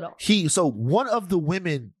hospital. So one of the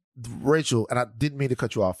women, Rachel, and I didn't mean to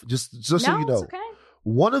cut you off, just so you know. It's okay.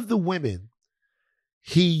 One of the women,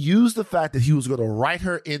 he used the fact that he was going to write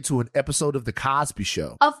her into an episode of The Cosby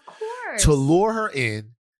Show. Of course. To lure her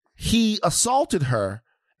in. He assaulted her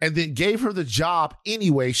and then gave her the job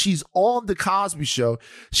anyway. She's on The Cosby Show.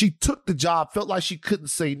 She took the job, felt like she couldn't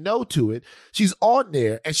say no to it. She's on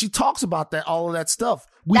there, and she talks about all of that stuff.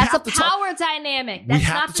 That's a power dynamic. That's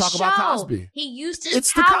not the show. About Cosby. He used his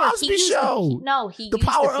It's power. the Cosby Show. He the used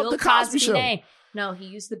power the Bill of the Cosby Show. name. No, he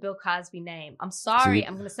used the Bill Cosby name. I'm sorry.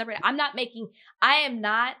 I'm going to separate. I am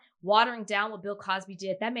not watering down what Bill Cosby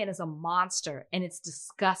did. That man is a monster and it's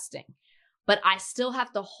disgusting. But I still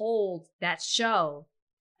have to hold that show.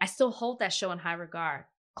 I still hold that show in high regard.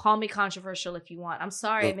 Call me controversial if you want. I'm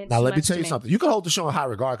sorry. I meant now, too let me much tell to you me. something. You can hold the show in high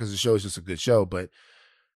regard because the show is just a good show, but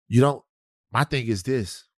you don't. My thing is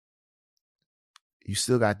this. You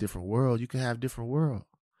still got Different World. You can have Different World.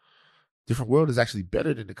 Different World is actually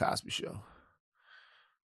better than the Cosby Show.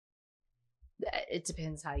 It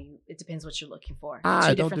depends what you're looking for.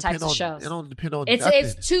 Two different types of shows. It don't depend on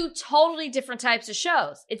It's two totally different types of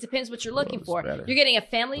shows. It depends what you're looking for. Better. You're getting a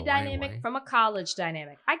family dynamic Wayne. from a college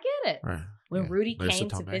dynamic. I get it. Right. When Rudy Larissa came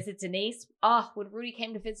to Tomei. visit Denise. When Rudy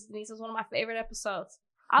came to visit Denise was one of my favorite episodes.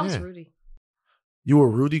 I was Rudy. You were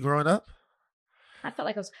Rudy growing up? I felt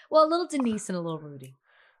like I was, a little Denise and a little Rudy.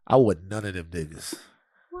 I was none of them niggas.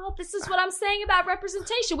 Well, this is what I'm saying about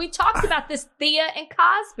representation. We talked about this, Thea and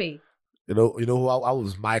Cosby. You know who I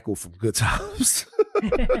was? Michael from Good Times.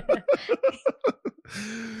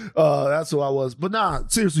 That's who I was. But nah,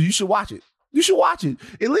 seriously, you should watch it. You should watch it.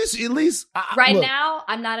 At least. Now,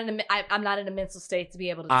 I'm not in a mental state to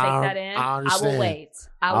be able to take that in. I understand. I will wait.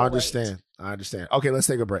 I understand. Okay, let's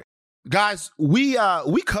take a break, guys. We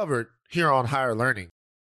covered here on Higher Learning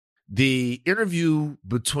the interview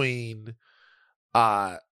between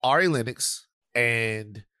Ari Lennox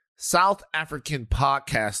and South African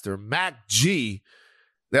podcaster MacG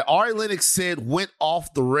that Ari Lennox said went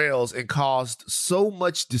off the rails and caused so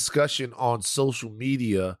much discussion on social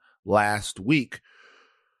media last week.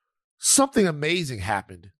 Something amazing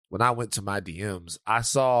happened when I went to my DMs. I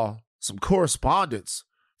saw some correspondence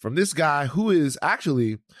from this guy who is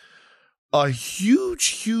actually a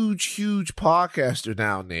huge podcaster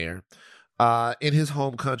down there in his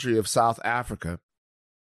home country of South Africa.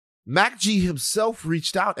 MacG himself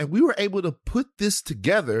reached out and we were able to put this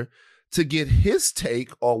together to get his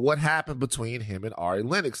take on what happened between him and Ari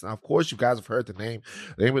Lennox. Now, of course, you guys have heard the name.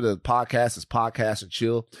 The name of the podcast is Podcast and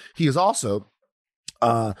Chill. He is also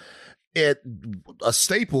at a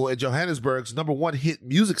staple at Johannesburg's number one hit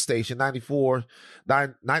music station,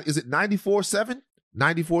 94.9. Is it 94.7?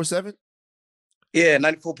 94.7? Yeah,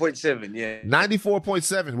 94.7. Yeah.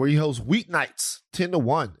 94.7, where he hosts weeknights 10 to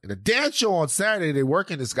 1. And a dance show on Saturday, they're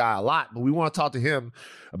working this guy a lot, but we want to talk to him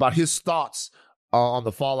about his thoughts on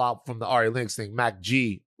the fallout from the Ari Lennox thing.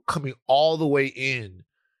 MacG coming all the way in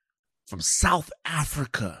from South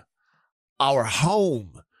Africa, our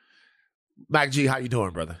home. MacG, how you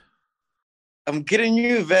doing, brother? I'm getting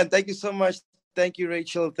you, Van. Thank you so much. Thank you,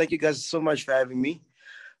 Rachel. Thank you guys so much for having me.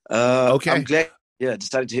 Okay. I'm glad. Yeah,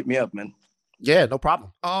 decided to hit me up, man. Yeah, no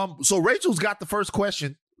problem. So Rachel's got the first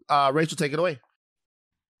question. Rachel, take it away.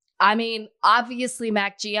 I mean, obviously,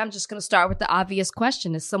 MacG, I'm just going to start with the obvious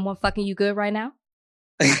question. Is someone fucking you good right now?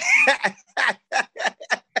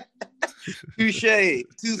 Touche.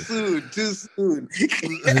 Too soon.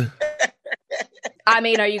 I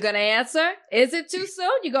mean, are you going to answer? Is it too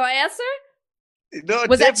soon? You going to answer? No,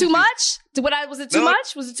 was that too much? Was it too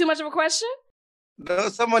much? Was it too much of a question? No,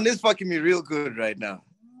 someone is fucking me real good right now.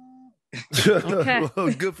 Okay.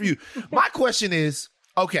 Well, good for you. My question is,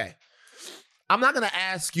 okay, I'm not going to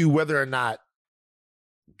ask you whether or not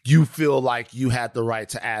you feel like you had the right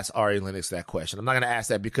to ask Ari Lennox that question. I'm not going to ask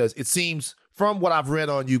that because it seems from what I've read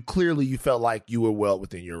on you, clearly you felt like you were well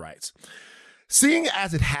within your rights. Seeing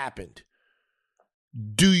as it happened,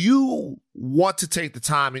 do you want to take the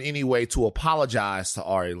time in any way to apologize to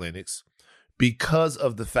Ari Lennox because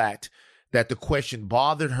of the fact that the question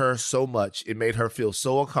bothered her so much, it made her feel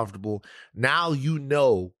so uncomfortable? Now you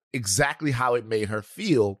know exactly how it made her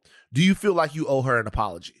feel. Do you feel like you owe her an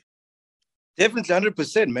apology? Definitely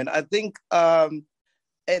 100%, man. I think and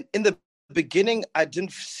in the beginning, I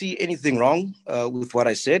didn't see anything wrong with what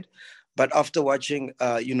I said. But after watching,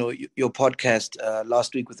 your podcast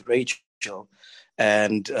last week with Rachel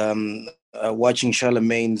and watching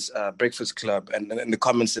Charlemagne's Breakfast Club and the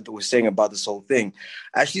comments that they were saying about this whole thing,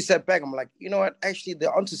 I actually sat back. I'm like, you know what? Actually,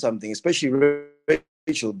 they're onto something, especially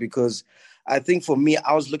Rachel, because I think for me,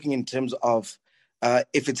 I was looking in terms of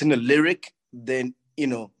if it's in a lyric, then,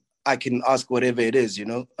 I can ask whatever it is,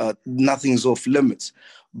 nothing's off limits.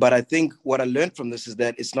 But I think what I learned from this is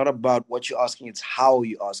that it's not about what you're asking, it's how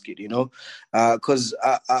you ask it, because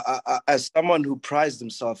as someone who prides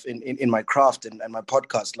himself in my craft and my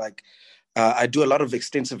podcast, I do a lot of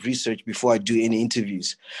extensive research before I do any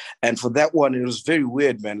interviews. And for that one, it was very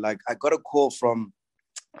weird, man. Like, I got a call from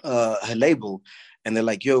her label and they're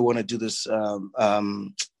like, yo, we want to do this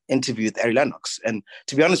interview with Ari Lennox. And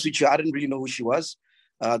to be honest with you, I didn't really know who she was.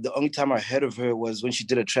 The only time I heard of her was when she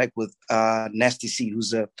did a track with Nasty C,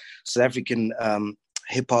 who's a South African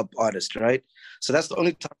hip hop artist, right? So that's the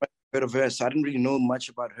only time I heard of her. So I didn't really know much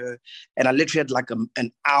about her. And I literally had like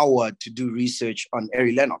an hour to do research on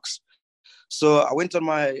Ari Lennox. So I went on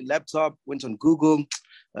my laptop, went on Google,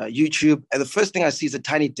 YouTube, and the first thing I see is a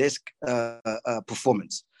Tiny Desk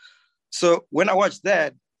performance. So when I watched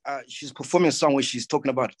that, she's performing a song where she's talking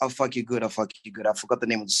about "I'll fuck you good, I'll fuck you good." I forgot the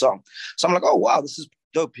name of the song. So I'm like, oh wow, this is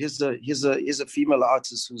dope. Here's a female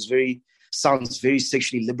artist who's sounds very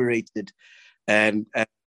sexually liberated, and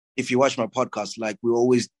if you watch my podcast, like we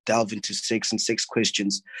always delve into sex and sex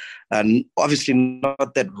questions, and obviously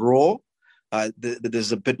not that raw.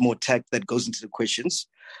 There's a bit more tact that goes into the questions.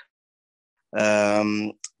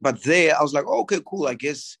 But there, I was like, oh, okay, cool. I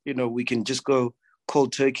guess we can just go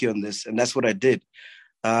cold turkey on this, and that's what I did.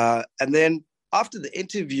 And then after the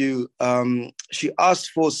interview, she asked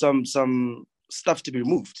for some stuff to be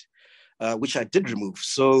removed, which I did remove.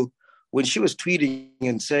 So when she was tweeting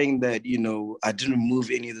and saying that, I didn't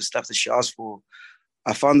remove any of the stuff that she asked for,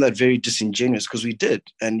 I found that very disingenuous because we did.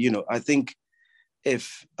 And, I think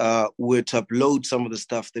if we're to upload some of the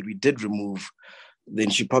stuff that we did remove, then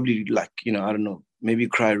she probably I don't know, maybe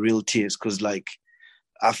cry real tears because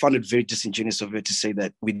I found it very disingenuous of her to say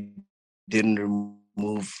that we didn't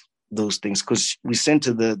remove those things because we sent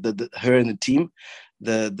to the her and the team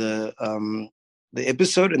the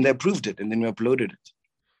episode and they approved it and then we uploaded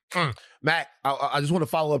it. Mac, I just want to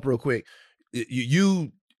follow up real quick.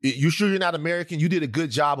 You sure you're not American? You did a good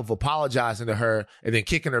job of apologizing to her and then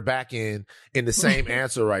kicking her back in the same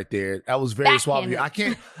answer right there. That was very suave of you. I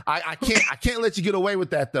can't let you get away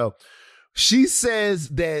with that though. She says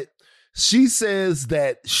that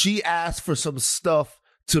she asked for some stuff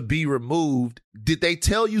to be removed. Did they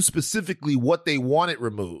tell you specifically what they wanted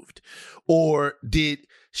removed? Or did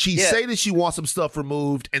she say that she wants some stuff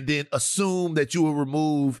removed and then assume that you will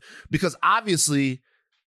remove? Because obviously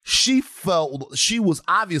she was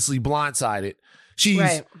obviously blindsided.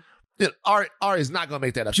 Right. Ari is not going to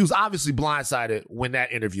make that up. She was obviously blindsided when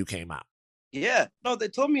that interview came out. Yeah, no, they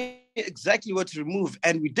told me exactly what to remove,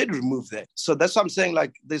 and we did remove that. So that's what I'm saying.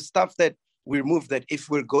 There's stuff that we removed that if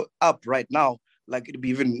we go up right now, it'd be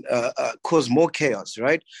even cause more chaos,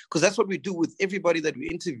 right? Because that's what we do with everybody that we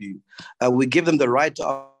interview. We give them the right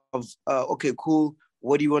of okay, cool.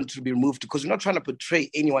 What do you want to be removed? Because we're not trying to portray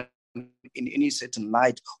anyone in any certain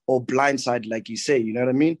light or blindside, like you say. You know what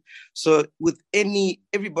I mean? So with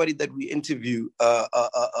everybody that we interview,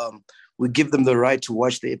 we give them the right to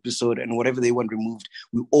watch the episode, and whatever they want removed,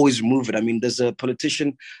 we always remove it. I mean, there's a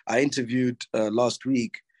politician I interviewed last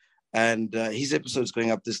week, and his episode is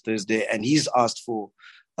going up this Thursday, and he's asked for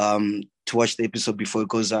to watch the episode before it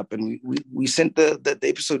goes up, and we sent the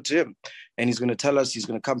episode to him, and he's going to tell us, he's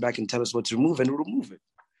going to come back and tell us what to remove, and we'll remove it,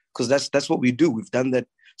 because that's what we do. We've done that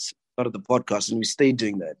since the start of the podcast, and we stay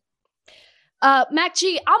doing that.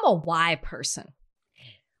 MacG, I'm a why person.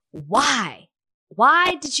 Why?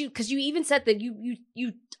 Why did you? Because you even said that you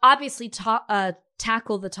obviously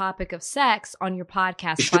tackle the topic of sex on your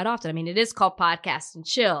podcast quite often. I mean, it is called Podcast and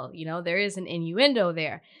Chill. There is an innuendo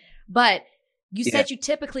there, but you said you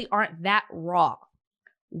typically aren't that raw.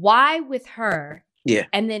 Why with her? Yeah,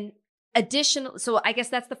 and then additional. So I guess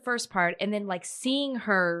that's the first part, and then seeing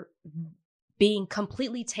her being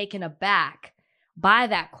completely taken aback by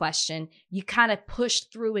that question, you kind of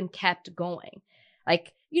pushed through and kept going.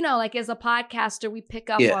 As a podcaster, we pick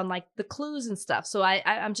up on the clues and stuff. So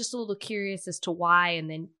I'm just a little curious as to why, and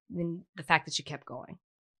then the fact that you kept going.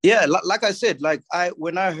 Yeah, like I said,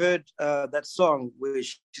 when I heard that song where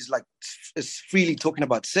she's is freely talking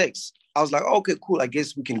about sex, I was like, oh, okay, cool. I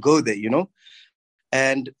guess we can go there,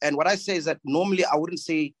 And what I say is that normally I wouldn't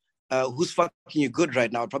say who's fucking you good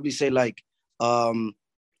right now. I'd probably say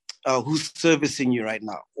who's servicing you right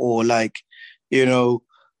now, or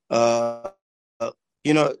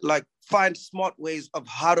find smart ways of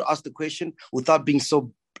how to ask the question without being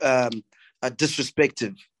so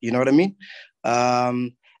disrespectful. You know what I mean?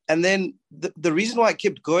 And then the reason why I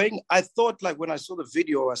kept going, I thought when I saw the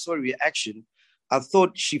video, I saw a reaction, I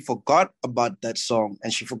thought she forgot about that song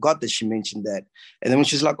and she forgot that she mentioned that. And then when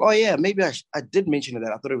she's like, oh yeah, maybe I did mention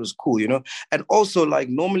that. I thought it was cool, And also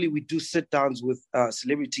normally we do sit downs with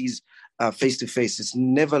celebrities face to face. It's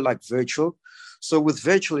never virtual. So with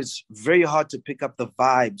virtual, it's very hard to pick up the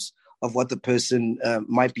vibes of what the person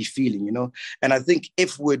might be feeling, And I think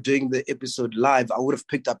if we're doing the episode live, I would have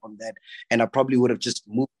picked up on that, and I probably would have just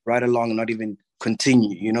moved right along and not even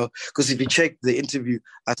continue, Because if you check the interview,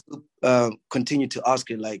 I still continue to ask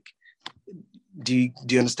her, do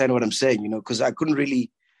you understand what I'm saying, Because I couldn't really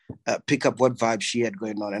pick up what vibe she had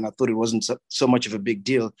going on. And I thought it wasn't so much of a big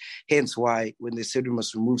deal. Hence why when they said we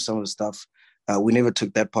must remove some of the stuff, we never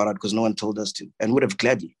took that part out because no one told us to, and would have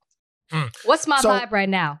gladly. What's my vibe right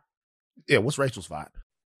now? Yeah, what's Rachel's vibe?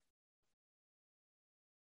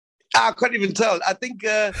 I couldn't even tell. I think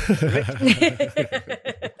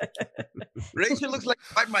Rachel looks like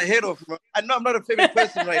I bite my head off. I know I'm not a favorite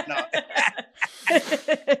person right now.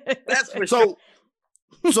 That's for sure.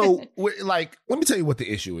 So, like, let me tell you what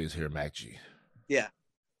the issue is here, MacG. Yeah.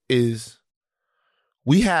 Is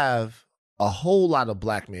we have a whole lot of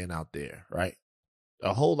black men out there, right?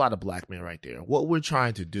 A whole lot of black men right there. What we're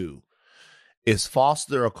trying to do is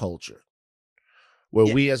foster a culture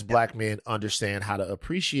where we as black men understand how to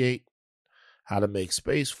appreciate, how to make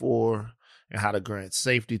space for, and how to grant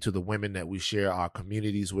safety to the women that we share our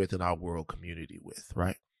communities with and our world community with,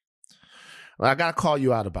 right? Well, I got to call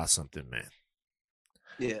you out about something, man.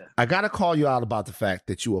 Yeah. I got to call you out about the fact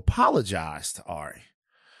that you apologized to Ari,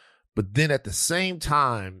 but then at the same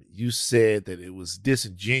time, you said that it was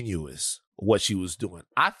disingenuous what she was doing.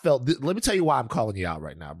 I felt, let me tell you why I'm calling you out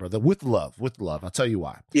right now, brother, with love. I'll tell you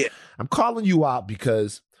why. Yeah. I'm calling you out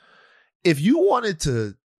because if you wanted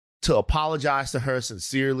to apologize to her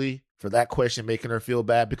sincerely for that question making her feel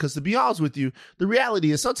bad, because to be honest with you, the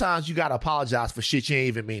reality is sometimes you got to apologize for shit you ain't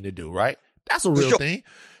even mean to do, right? That's a real thing.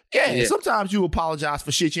 Yeah, sometimes you apologize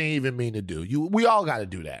for shit you ain't even mean to do. We all got to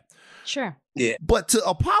do that. Sure. Yeah. But to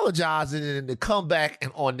apologize and then to come back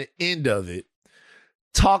and on the end of it,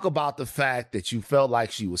 talk about the fact that you felt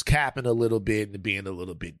like she was capping a little bit and being a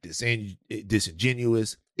little bit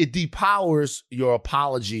disingenuous, it depowers your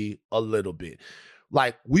apology a little bit.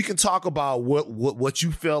 Like, we can talk about what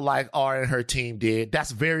you feel like Ari and her team did.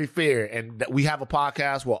 That's very fair. And we have a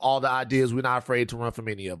podcast where all the ideas, we're not afraid to run from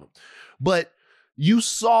any of them. But you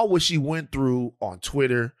saw what she went through on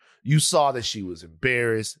Twitter. You saw that she was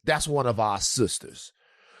embarrassed. That's one of our sisters.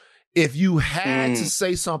 If you had to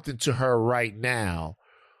say something to her right now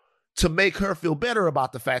to make her feel better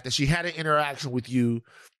about the fact that she had an interaction with you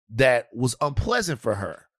that was unpleasant for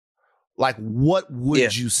her, like, what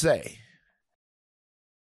would you say?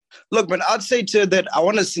 Look, man, I'd say to her that I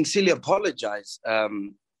want to sincerely apologize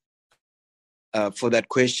for that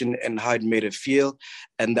question and how it made her feel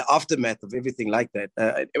and the aftermath of everything like that,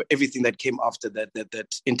 everything that came after that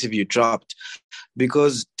interview dropped.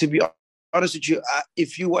 Because to be honest with you,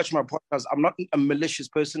 if you watch my podcast, I'm not a malicious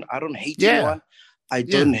person. I don't hate anyone. I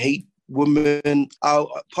don't hate women. Our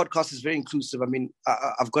podcast is very inclusive. I mean,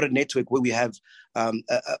 I've got a network where we have a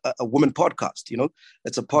woman podcast, you know.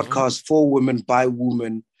 It's a podcast for women, by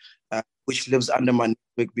women, which lives under my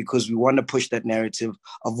network because we want to push that narrative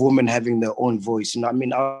of women having their own voice. You know, I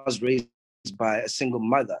mean, I was raised by a single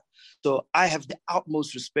mother. So I have the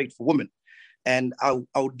utmost respect for women. And I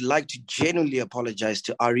would like to genuinely apologize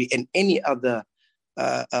to Ari and any other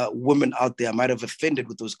women out there I might have offended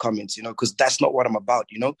with those comments, you know, because that's not what I'm about,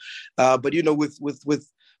 you know. But, you know,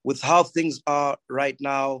 with how things are right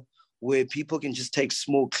now, where people can just take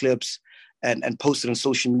small clips and post it on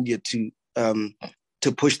social media to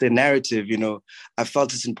push their narrative, you know, I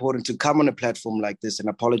felt it's important to come on a platform like this and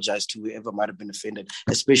apologize to whoever might have been offended,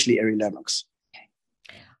 especially Ari Lennox.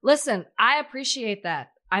 Listen, I appreciate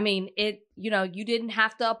that. I mean, you didn't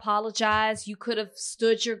have to apologize. You could have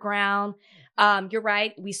stood your ground. You're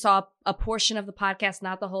right. We saw a portion of the podcast,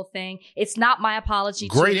 not the whole thing. It's not my apology.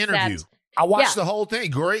 Great interview. I watched the whole thing.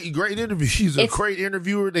 Great interview. She's a great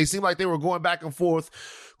interviewer. They seemed like they were going back and forth.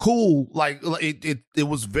 Cool. Like it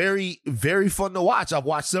was very, very fun to watch. I've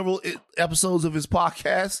watched several episodes of his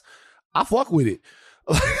podcast. I fuck with it.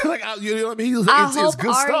 You know what I mean? It's good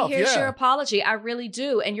Ari stuff. Here's your apology. I really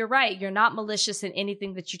do. And you're right. You're not malicious in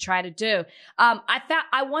anything that you try to do.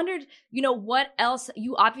 I wondered, you know, what else,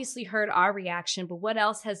 you obviously heard our reaction, but what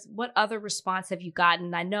other response have you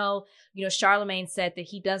gotten? I know, you know, Charlemagne said that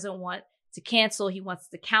he doesn't want to cancel. He wants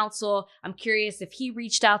to counsel. I'm curious if he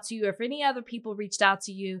reached out to you or if any other people reached out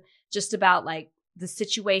to you just about like the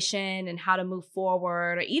situation and how to move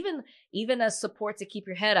forward, or even a support to keep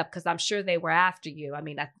your head up, because I'm sure they were after you. I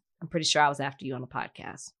mean, I'm pretty sure I was after you on the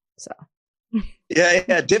podcast. So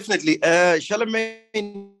yeah, definitely.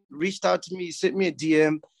 Charlemagne reached out to me, sent me a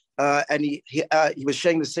DM, and he was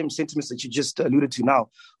sharing the same sentiments that you just alluded to now,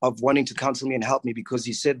 of wanting to counsel me and help me, because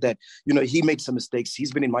he said that, you know, he made some mistakes.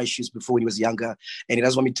 He's been in my shoes before when he was younger, and he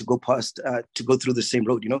doesn't want me to go through the same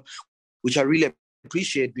road, you know, which I really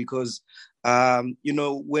appreciate, because you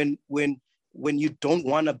know, when you don't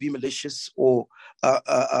want to be malicious or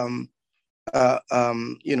you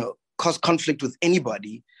know, cause conflict with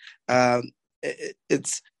anybody,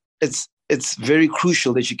 it's very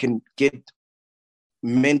crucial that you can get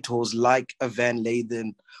mentors like a Van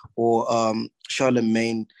Lathan or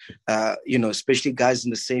Charlemagne, especially guys in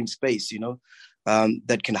the same space,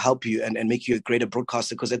 that can help you and make you a greater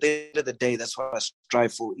broadcaster. Because at the end of the day, that's what I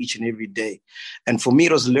strive for each and every day. And for me,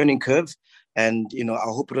 it was a learning curve. And, I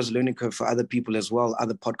hope it was a learning curve for other people as well,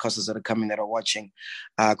 other podcasters that are coming, that are watching,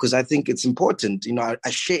 because I think it's important. I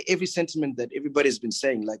share every sentiment that everybody's been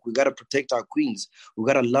saying. Like, we got to protect our queens. We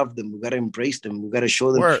got to love them. We got to embrace them. We got to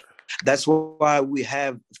show them. Word. That's why we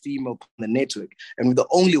have female on the network. And we're the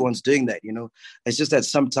only ones doing that, It's just that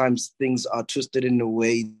sometimes things are twisted in a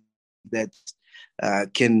way that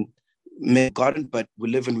can make garden, but we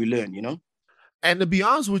live and we learn, And to be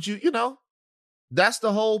honest with you, that's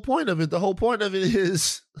the whole point of it. The whole point of it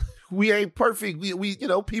is we ain't perfect. We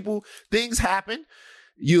people, things happen.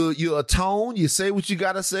 You atone, you say what you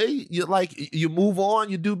got to say. You move on,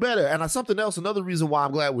 you do better. And something else, another reason why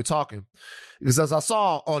I'm glad we're talking is, as I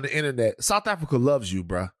saw on the internet, South Africa loves you,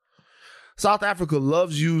 bruh. South Africa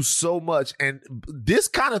loves you so much. And this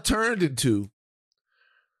kind of turned into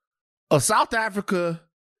a South Africa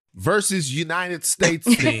versus United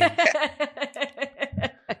States thing.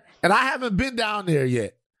 And I haven't been down there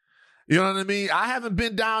yet. You know what I mean? I haven't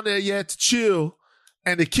been down there yet to chill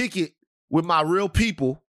and to kick it with my real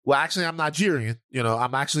people. Well, actually, I'm Nigerian.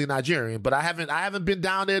 I'm actually Nigerian, but I haven't been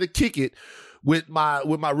down there to kick it with my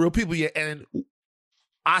real people yet. And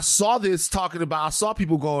I saw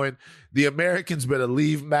people going, the Americans better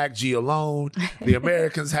leave MacG alone. The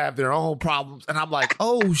Americans have their own problems. And I'm like,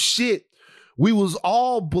 oh shit, we was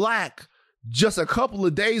all black just a couple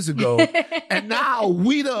of days ago, and now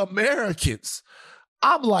we the Americans.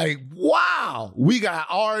 I'm like, wow, we got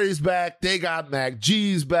Ari's back, they got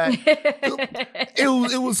MacG's back.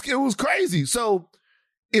 It was crazy. So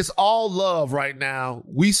it's all love right now.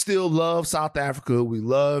 We still love South Africa. We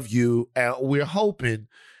love you, and we're hoping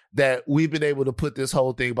that we've been able to put this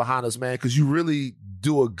whole thing behind us, man, because you really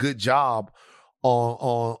do a good job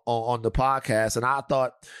on the podcast. And I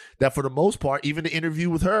thought that for the most part, even the interview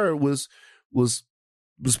with her was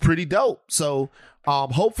pretty dope. So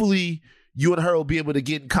hopefully you and her will be able to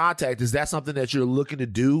get in contact. Is that something that you're looking to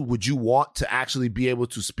do? Would you want to actually be able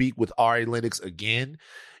to speak with Ari Lennox again?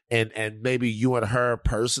 And maybe you and her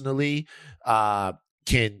personally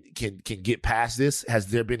can get past this? Has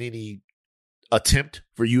there been any attempt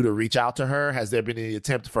for you to reach out to her? Has there been any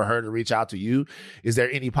attempt for her to reach out to you? Is there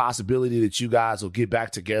any possibility that you guys will get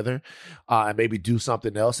back together and maybe do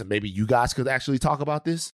something else, and maybe you guys could actually talk about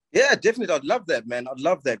this? Yeah, definitely. I'd love that, man. I'd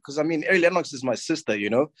love that. Because, Ari Lennox is my sister,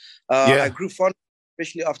 Yeah. I grew fond,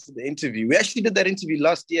 especially after the interview. We actually did that interview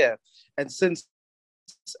last year. And since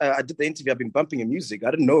I did the interview, I've been bumping her music.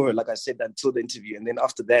 I didn't know her, like I said, until the interview. And then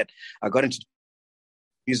after that, I got into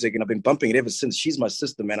music and I've been bumping it ever since. She's my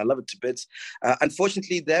sister, man. I love it to bits.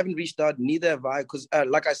 Unfortunately, they haven't reached out. Neither have I. Because,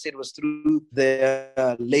 like I said, it was through their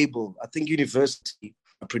label, I think University.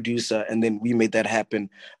 Producer, and then we made that happen.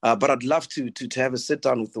 But I'd love to have a sit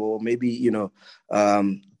down with her, or maybe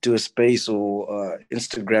do a space or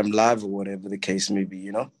Instagram live or whatever the case may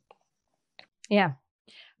be. Yeah,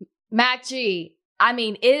 MacG.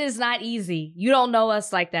 It is not easy. You don't know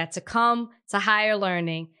us like that. To come to Higher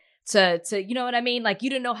Learning, to you know what I mean? Like,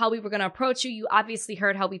 you didn't know how we were going to approach you. You obviously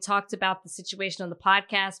heard how we talked about the situation on the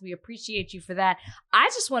podcast. We appreciate you for that. I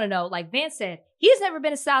just want to know, like Van said, he's never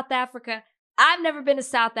been to South Africa. I've never been to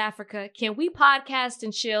South Africa. Can we podcast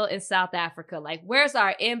and chill in South Africa? Like, where's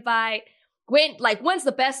our invite? When's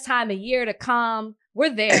the best time of year to come?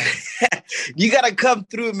 We're there. You got to come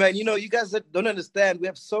through, man. You guys don't understand. We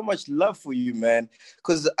have so much love for you, man.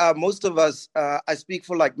 Because most of us, I speak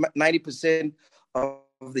for like 90% of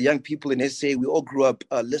the young people in SA, we all grew up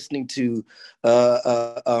listening to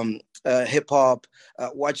hip hop,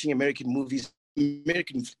 watching American movies,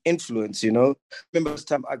 American influence, Remember this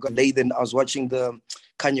time I got Lathan, I was watching the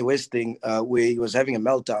Kanye West thing where he was having a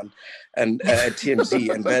meltdown and at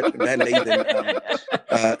TMZ, and Van Lathan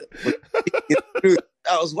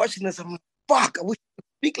I was watching this, I'm like, fuck, I wish I could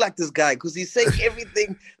speak like this guy, because he's saying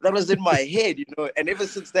everything that was in my head, and ever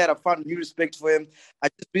since that I found new respect for him. I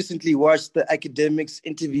just recently watched the Academics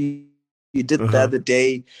interview you did the other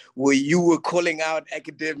day, where you were calling out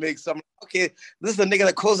academics. I'm like, okay, this is a nigga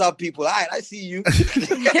that calls out people. All right, I see you. And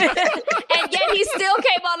yet he still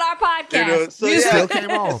came on our podcast. Still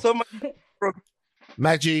came on. So much.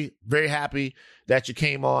 MacG, very happy that you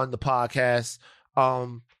came on the podcast.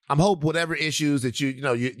 I'm hope whatever issues that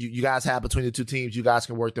you guys have between the two teams, you guys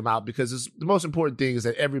can work them out, because the most important thing is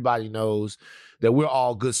that everybody knows that we're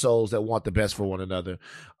all good souls that want the best for one another.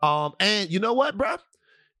 And you know what, bro?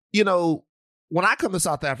 When I come to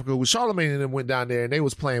South Africa, when Charlemagne and them went down there and they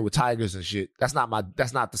was playing with tigers and shit, that's not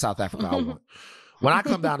the South Africa I want. when I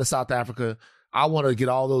come down to South Africa, I want to get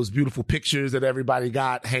all those beautiful pictures that everybody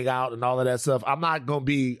got, hang out and all of that stuff. I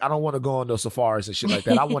don't want to go on those safaris and shit like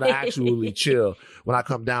that. I want to actually chill when I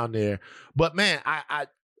come down there. But man, I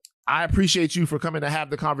appreciate you for coming to have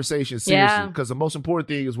the conversation seriously, because the most important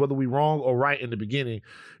thing is, whether we wrong or right in the beginning,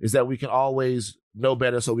 is that we can always know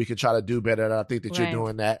better so we can try to do better. And I think that you're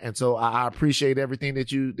doing that. And so I appreciate everything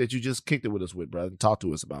that you just kicked it with us with, brother, and talk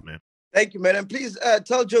to us about, man. Thank you, man. And please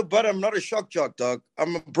tell Joe Budden I'm not a shock jock, dog.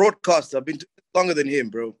 I'm a broadcaster. I've been doing it longer than him,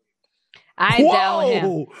 bro. I ain't down with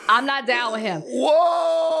him. I'm not down with him.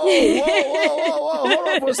 Whoa. Hold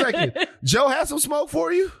on for a second. Joe has some smoke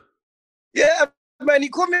for you? Yeah, man. He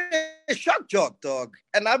called me a shock jock, dog.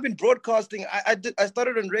 And I've been broadcasting. I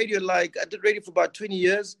started on radio, I did radio for about 20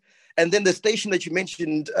 years. And then the station that you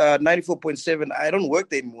mentioned, 94.7, I don't work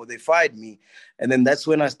there anymore. They fired me. And then that's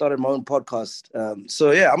when I started my own podcast.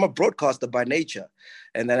 So yeah, I'm a broadcaster by nature.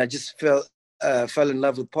 And then I just fell in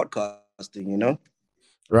love with podcasting, you know?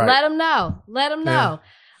 Right. Let them know. Yeah.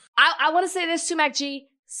 I want to say this too, MacG.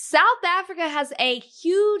 South Africa has a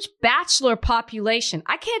huge bachelor population.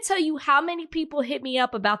 I can't tell you how many people hit me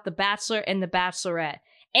up about The Bachelor and The Bachelorette.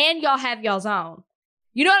 And y'all have y'all's own.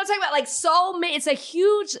 You know what I'm talking about? Like, so many. It's a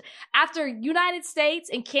huge, after United States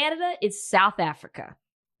and Canada, it's South Africa.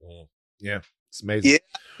 Yeah, it's amazing.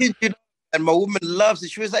 Yeah, and my woman loves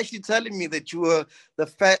it. She was actually telling me that you were the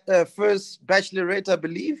first bachelorette, I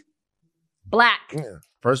believe. Black. Yeah.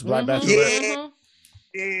 First black bachelorette.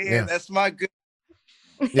 Yeah, that's my good.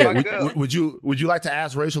 Yeah, would you like to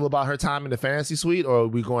ask Rachel about her time in the fantasy suite, or are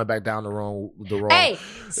we going back down the wrong? Hey,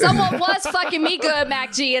 someone was fucking me good,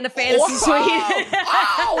 MacG, in the fantasy suite.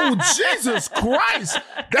 Oh, Jesus Christ!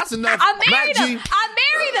 That's enough. I married him.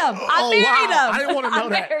 I didn't want to know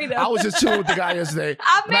that. I was just chilling with the guy yesterday.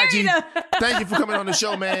 I married him. Thank you for coming on the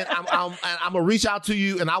show, man. I'm gonna reach out to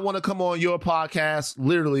you, and I want to come on your podcast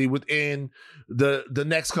literally within the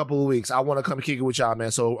next couple of weeks. I want to come kick it with y'all,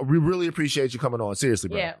 man. So we really appreciate you coming on. Seriously,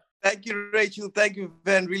 bro. Yeah. Thank you, Rachel. Thank you,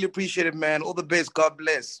 Van. Really appreciate it, man. All the best. God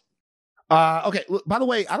bless. Okay. Look, by the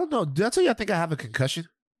way, I don't know. Did I tell you I think I have a concussion?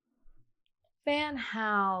 Van,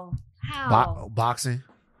 how? Boxing.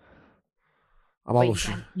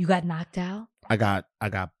 You got knocked out? I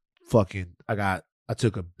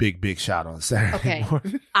took a big shot on Saturday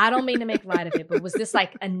morning. I don't mean to make light of it, but was this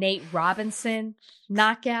like a Nate Robinson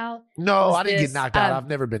knockout? No, I didn't get knocked out. I've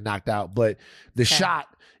never been knocked out, but the shot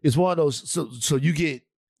is one of those. So you get,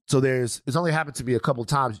 it's only happened to me a couple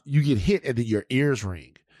times. You get hit and then your ears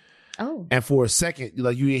ring. Oh. And for a second,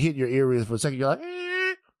 you hit your ears for a second. You're like,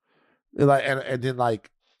 eh. And then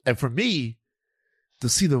and for me, to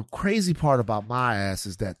see the crazy part about my ass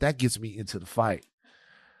is that gets me into the fight.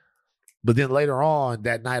 But then later on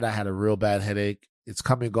that night, I had a real bad headache. It's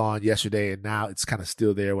come and gone yesterday, and now it's kind of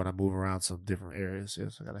still there when I move around some different areas.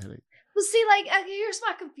 Yes, I got a headache. Well, see, here's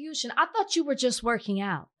my confusion. I thought you were just working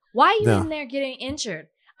out. Why are you in there getting injured?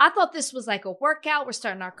 I thought this was like a workout. We're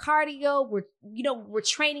starting our cardio. We're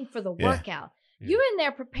training for the workout. Yeah. You're in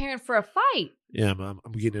there preparing for a fight. Yeah, I'm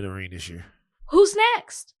getting in the ring this year. Who's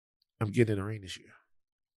next? I'm getting in the ring this year.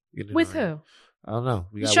 With who? I don't know.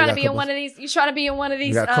 You trying to be in one of these? We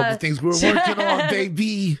got a couple things we're working on,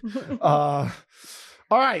 baby. All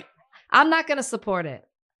right. I'm not going to support it.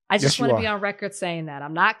 I just want to be on record saying that.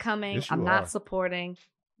 I'm not coming. Yes, I'm not supporting.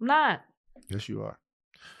 I'm not. Yes, you are.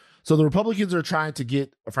 So the Republicans are trying to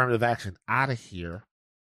get affirmative action out of here.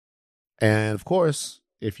 And of course,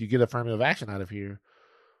 if you get affirmative action out of here,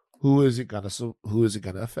 who is it going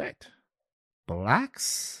to affect?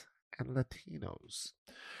 Blacks and Latinos.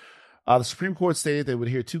 The Supreme Court stated they would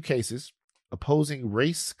hear two cases opposing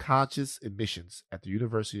race-conscious admissions at the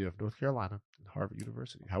University of North Carolina and Harvard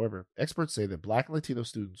University. However, experts say that Black and Latino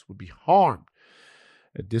students would be harmed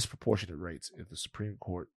at disproportionate rates if the Supreme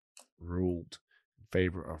Court ruled in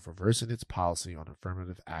favor of reversing its policy on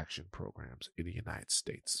affirmative action programs in the United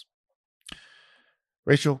States.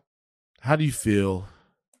 Rachel, how do you feel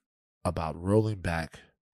about rolling back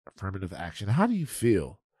affirmative action? How do you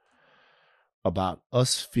feel about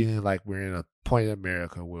us feeling like we're in a point in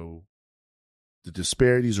America where the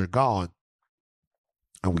disparities are gone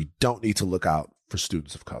and we don't need to look out for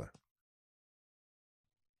students of color?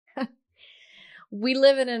 We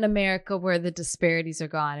live in an America where the disparities are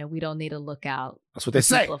gone and we don't need to look out. That's what they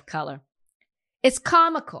say. People of color. It's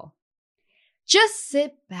comical. Just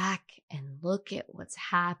sit back and look at what's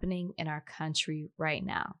happening in our country right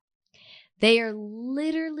now. They are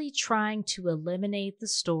literally trying to eliminate the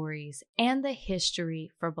stories and the history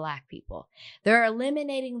for Black people. They're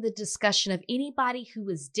eliminating the discussion of anybody who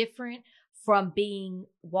is different from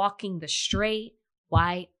walking the straight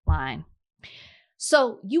white line.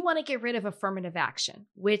 So you want to get rid of affirmative action,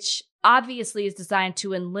 which obviously is designed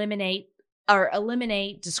to eliminate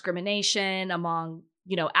discrimination among,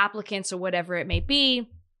 applicants or whatever it may be,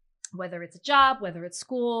 whether it's a job, whether it's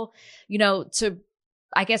school, to,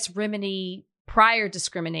 I guess, remedy prior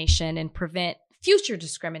discrimination and prevent future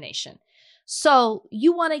discrimination. So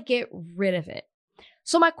you want to get rid of it.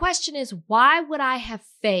 So my question is, why would I have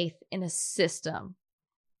faith in a system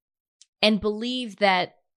and believe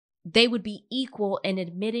that they would be equal in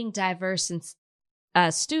admitting diverse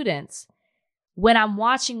students when I'm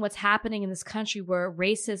watching what's happening in this country where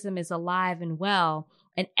racism is alive and well,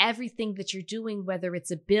 and everything that you're doing, whether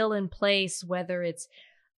it's a bill in place, whether it's,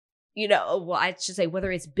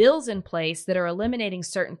 whether it's bills in place that are eliminating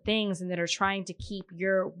certain things and that are trying to keep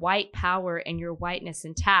your white power and your whiteness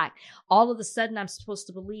intact, all of a sudden I'm supposed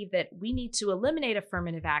to believe that we need to eliminate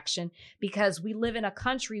affirmative action because we live in a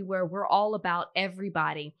country where we're all about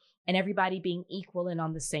everybody and everybody being equal and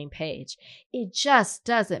on the same page. It just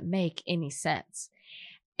doesn't make any sense.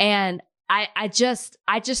 And I just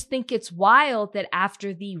think it's wild that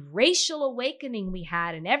after the racial awakening we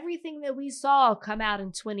had and everything that we saw come out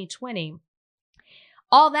in 2020,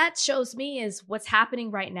 all that shows me is what's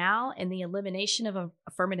happening right now in the elimination of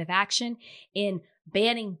affirmative action, in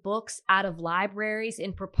banning books out of libraries,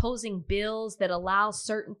 in proposing bills that allow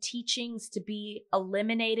certain teachings to be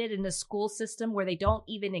eliminated in the school system where they don't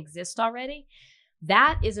even exist already.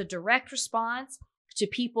 That is a direct response to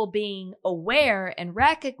people being aware and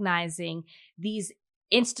recognizing these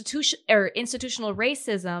institutional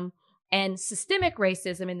racism and systemic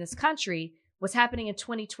racism in this country. What's happening in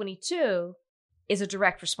 2022 is a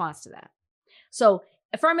direct response to that. So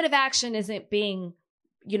affirmative action isn't being,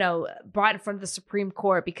 brought in front of the Supreme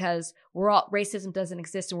Court because racism doesn't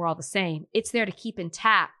exist and we're all the same. It's there to keep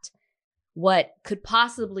intact what could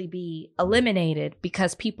possibly be eliminated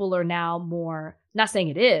because people are now more, not saying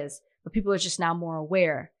it is, but people are just now more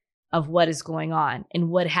aware of what is going on and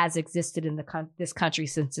what has existed in this country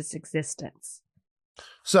since its existence.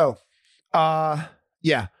 So,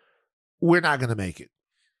 yeah, we're not going to make it.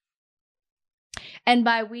 And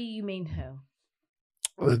by we, you mean who?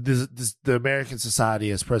 The American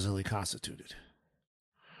society as presently constituted.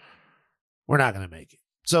 We're not going to make it.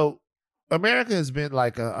 So, America has been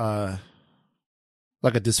like a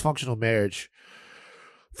dysfunctional marriage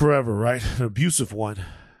forever, right? An abusive one.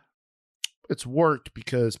 It's worked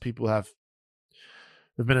because there've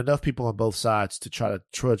been enough people on both sides to try to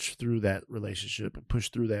trudge through that relationship and push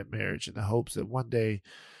through that marriage in the hopes that one day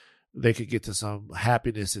they could get to some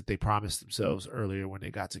happiness that they promised themselves earlier when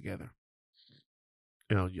they got together.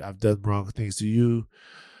 I've done wrong things to you,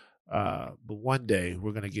 but one day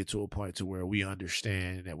we're going to get to a point to where we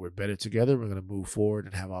understand that we're better together. We're going to move forward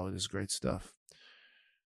and have all of this great stuff.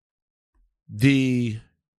 The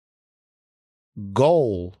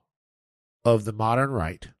goal of the modern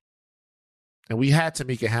right, and we had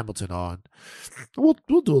Tamika Hamilton on. We'll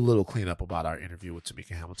do a little cleanup about our interview with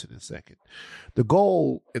Tamika Hamilton in a second. The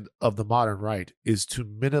goal of the modern right is to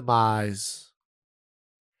minimize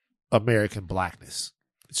American blackness.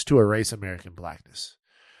 It's to erase American blackness.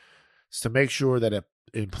 It's to make sure that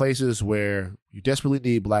in places where you desperately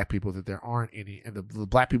need black people, that there aren't any, and the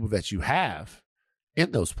black people that you have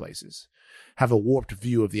in those places have a warped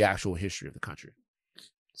view of the actual history of the country.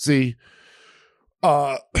 See,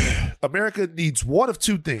 America needs one of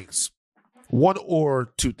two things. One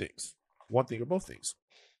or two things. One thing or both things.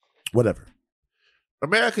 Whatever.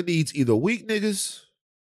 America needs either weak niggas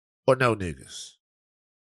or no niggas.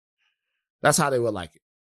 That's how they would like it.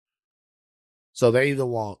 So they either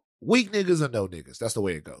want weak niggas or no niggas. That's the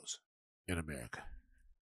way it goes in America.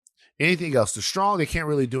 Anything else, the strong, they can't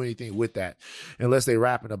really do anything with that unless they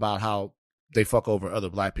rapping about how they fuck over other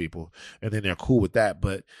black people, and then they're cool with that.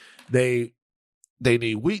 But they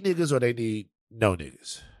need weak niggas or they need no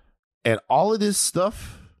niggas. And all of this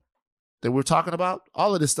stuff that we're talking about,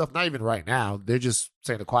 all of this stuff, not even right now, they're just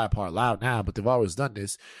saying the quiet part loud now, but they've always done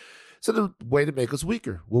this. So the way to make us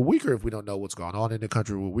weaker. We're weaker if we don't know what's going on in the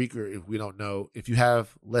country. We're weaker if we don't know. If you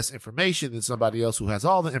have less information than somebody else who has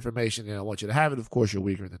all the information and I want you to have it, of course you're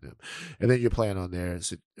weaker than them. And then you're playing on their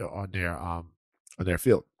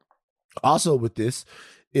field. Also with this,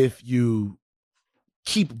 if you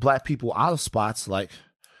keep black people out of spots like,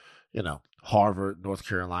 Harvard, North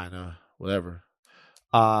Carolina, whatever,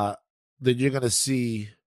 then you're going to see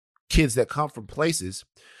kids that come from places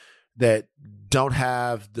that don't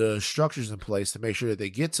have the structures in place to make sure that they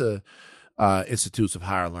get to institutes of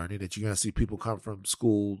higher learning, that you're going to see people come from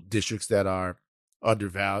school districts that are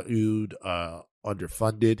undervalued,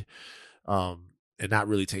 underfunded, and not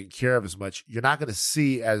really taken care of as much. You're not going to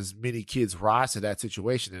see as many kids rise to that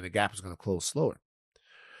situation, and the gap is going to close slower.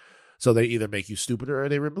 So they either make you stupider or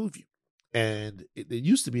they remove you. And it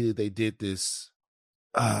used to be that they did this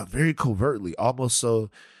very covertly, almost so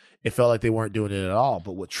it felt like they weren't doing it at all.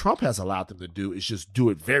 But what Trump has allowed them to do is just do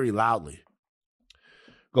it very loudly.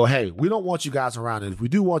 Go, hey, we don't want you guys around. And if we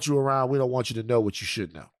do want you around, we don't want you to know what you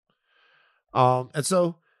should know. And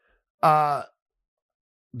so the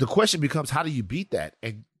question becomes, how do you beat that?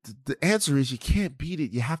 And the answer is you can't beat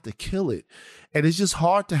it. You have to kill it. And it's just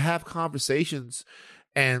hard to have conversations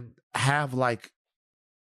and have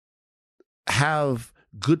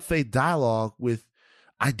good faith dialogue with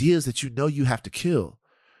ideas that you know you have to kill.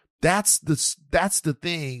 That's the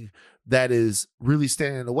thing that is really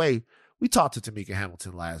standing in the way. We talked to Tamika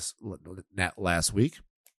Hamilton last week.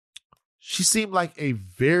 She seemed like a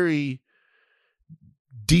very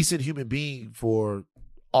decent human being for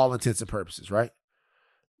all intents and purposes, right?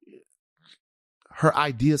 Her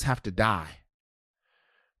ideas have to die.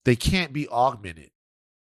 They can't be augmented.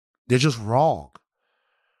 They're just wrong.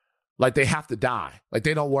 Like, they have to die. Like,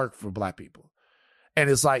 they don't work for Black people. And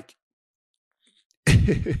it's like,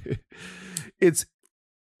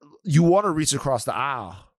 you want to reach across the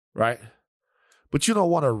aisle, right? But you don't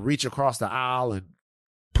want to reach across the aisle and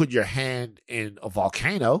put your hand in a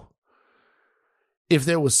volcano. If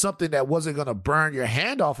there was something that wasn't going to burn your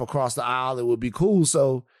hand off across the aisle, it would be cool.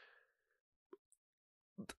 So,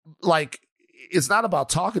 like, it's not about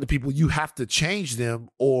talking to people. You have to change them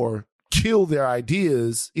or kill their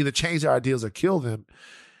ideas, either change their ideas or kill them.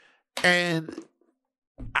 And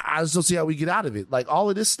I just don't see how we get out of it. Like, all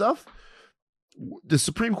of this stuff, the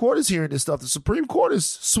Supreme Court is hearing this stuff. The Supreme Court is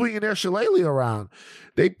swinging their shillelagh around.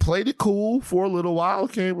 They played it cool for a little while.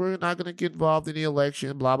 Okay, we're not going to get involved in the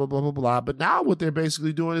election, blah, blah, blah, blah, blah. But now what they're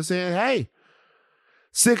basically doing is saying, hey,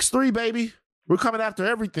 6-3, baby. We're coming after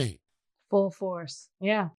everything. Full force.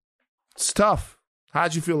 Yeah. It's tough.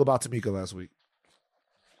 How'd you feel about Tamika last week?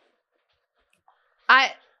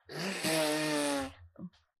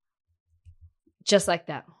 Just like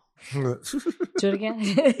that. Do it again.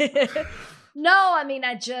 No, I mean,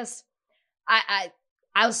 I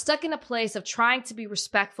was stuck in a place of trying to be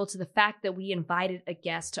respectful to the fact that we invited a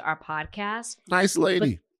guest to our podcast. Nice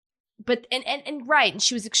lady. But right. And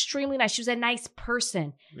she was extremely nice. She was a nice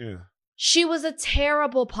person. Yeah. She was a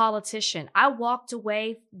terrible politician. I walked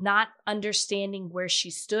away not understanding where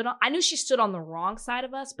she stood. I knew she stood on the wrong side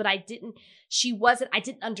of us, but I didn't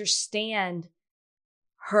understand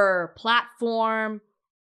her platform,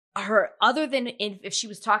 other than if she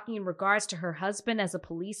was talking in regards to her husband as a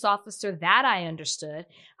police officer, that I understood.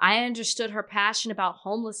 I understood her passion about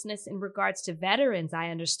homelessness in regards to veterans. I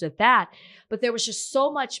understood that. But there was just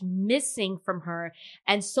so much missing from her,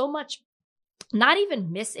 and so much, not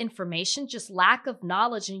even misinformation, just lack of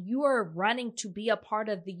knowledge. And you are running to be a part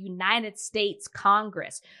of the United States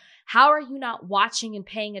Congress. How are you not watching and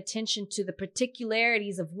paying attention to the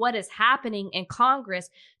particularities of what is happening in Congress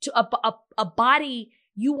to a body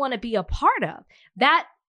you want to be a part of?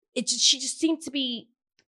 She just seemed to be,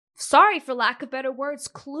 sorry for lack of better words,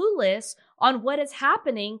 clueless on what is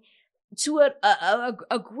happening to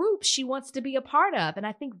a group she wants to be a part of. And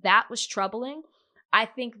I think that was troubling. I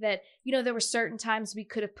think that, there were certain times we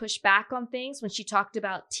could have pushed back on things when she talked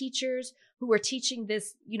about teachers who were teaching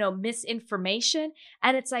this, misinformation.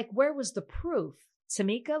 And it's like, where was the proof,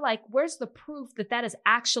 Tamika? Like, where's the proof that is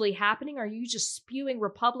actually happening? Or are you just spewing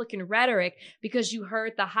Republican rhetoric because you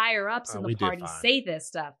heard the higher ups in the party say this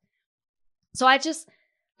stuff? So I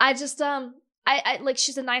like,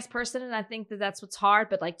 she's a nice person, and I think that that's what's hard.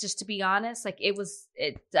 But like, just to be honest, like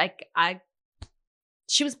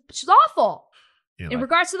she was awful. In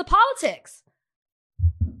regards to the politics.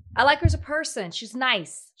 I like her as a person. She's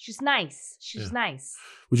nice. She's nice.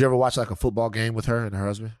 Would you ever watch like a football game with her and her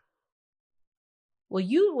husband? Well,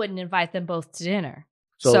 you wouldn't invite them both to dinner.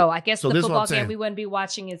 So I guess the football game we wouldn't be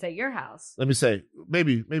watching is at your house. Let me say,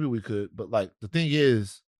 maybe we could, but like the thing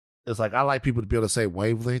is, it's like I like people to be able to say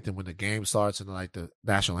wavelength, and when the game starts and like the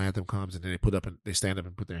national anthem comes and then they stand up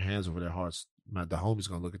and put their hands over their hearts, the homie's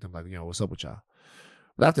gonna look at them like, what's up with y'all?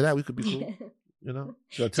 But after that, we could be cool.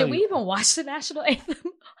 Did we even watch the national anthem?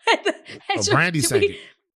 Brandy sang it.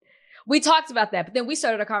 We talked about that, but then we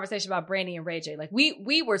started a conversation about Brandy and Ray J. Like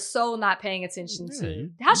we were so not paying attention to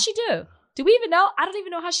how'd she do? Do we even know? I don't even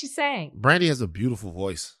know how she sang. Brandy has a beautiful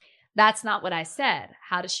voice. That's not what I said.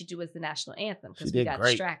 How does she do as the national anthem? Because we got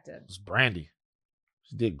distracted. It was Brandy.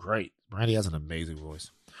 She did great. Brandy has an amazing voice.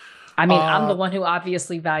 I mean, I'm the one who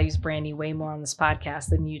obviously values Brandy way more on this podcast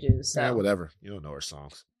than you do. So yeah, whatever. You don't know her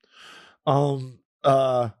songs. So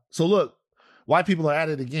look, white people are at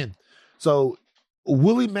it again. So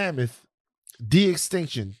woolly mammoth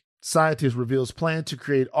de-extinction scientist reveals plan to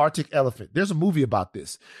create Arctic elephant. There's a movie about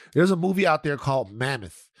this. There's a movie out there called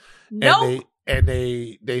Mammoth. Nope. And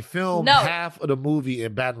they filmed half of the movie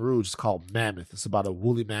in Baton Rouge. It's called Mammoth. It's about a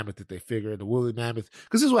woolly mammoth that they figure. And the woolly mammoth,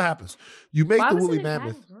 because this is what happens. You make the woolly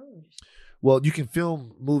mammoth. Well, you can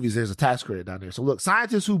film movies. There's a tax credit down there. So look,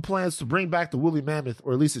 scientists who plans to bring back the woolly mammoth,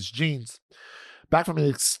 or at least its genes, back from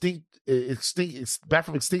extinction,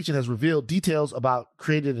 has revealed details about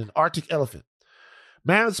creating an Arctic elephant.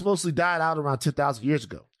 Mammoths mostly died out around 10,000 years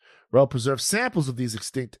ago. Well-preserved samples of these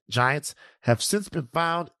extinct giants have since been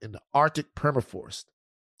found in the Arctic permafrost,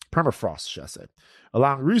 should I say,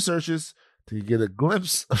 allowing researchers to get a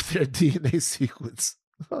glimpse of their DNA sequence.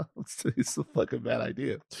 It's a fucking bad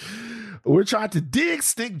idea. We're trying to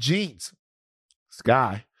de-extinct genes. This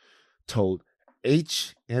guy told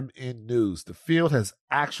HMN News the field has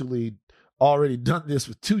actually already done this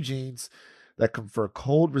with 2 genes that confer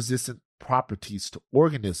cold-resistant properties to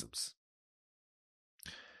organisms.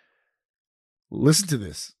 Listen to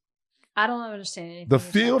this. I don't understand anything. The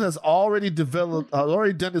field has already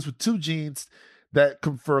done this with 2 genes that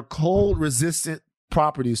confer cold-resistant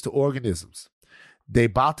properties to organisms. They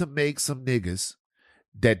about to make some niggas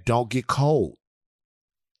that don't get cold.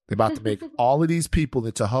 They're about to make all of these people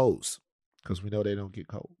into hoes because we know they don't get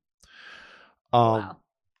cold. Wow.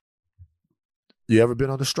 You ever been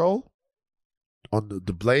on the stroll? On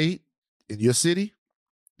the blade in your city?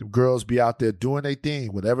 The girls be out there doing their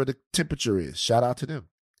thing, whatever the temperature is. Shout out to them.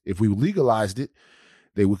 If we legalized it,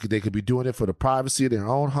 they could be doing it for the privacy of their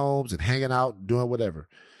own homes and hanging out and doing whatever.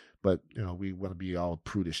 But, we want to be all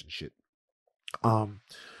prudish and shit.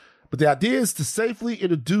 But the idea is to safely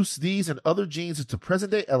introduce these and other genes into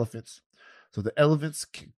present-day elephants so the elephants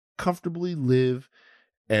can comfortably live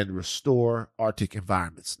and restore Arctic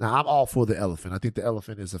environments. Now, I'm all for the elephant. I think the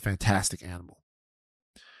elephant is a fantastic animal.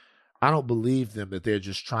 I don't believe them that they're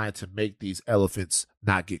just trying to make these elephants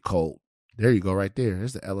not get cold. There you go right there.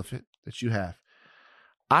 There's the elephant that you have.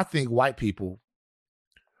 I think white people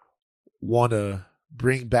want to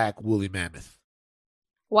bring back woolly mammoth.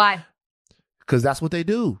 Why? Because that's what they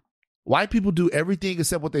do. White people do everything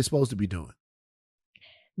except what they're supposed to be doing.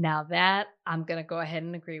 Now that I'm going to go ahead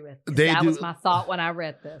and agree with. That was my thought when I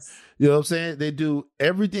read this. You know what I'm saying? They do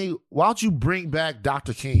everything. Why don't you bring back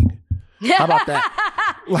Dr. King? How about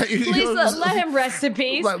that? Please let him rest in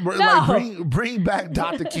peace. Bring back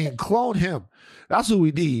Dr. King. Clone him. That's what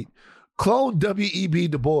we need. Clone W.E.B.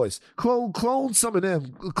 Du Bois. Clone some of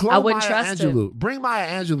them. Clone Maya Angelou. Bring Maya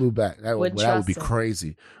Angelou back. That would be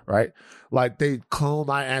crazy, right? Like they clone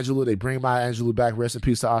Maya Angelou. They bring Maya Angelou back. Rest in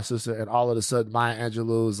peace to our sister. And all of a sudden, Maya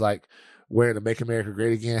Angelou is like wearing the Make America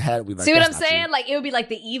Great Again hat. We like, see what I'm saying? True. Like it would be like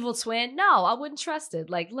the evil twin. No, I wouldn't trust it.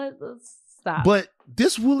 Like let's stop. But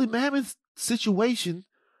this woolly mammoth situation,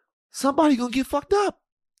 somebody gonna get fucked up.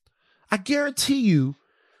 I guarantee you.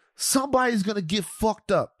 Somebody's going to get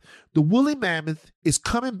fucked up. The woolly mammoth is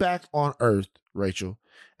coming back on Earth, Rachel,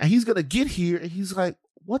 and he's going to get here and he's like,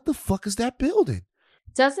 what the fuck is that building?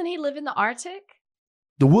 Doesn't he live in the Arctic?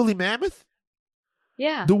 The woolly mammoth?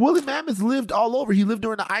 Yeah. The woolly mammoth lived all over. He lived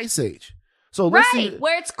during the Ice Age. So let's see.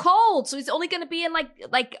 Where it's cold. So he's only going to be in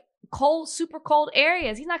like cold, super cold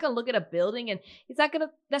areas. He's not going to look at a building and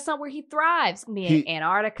that's not where he thrives. He's going to be in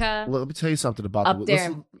Antarctica. Well, let me tell you something about up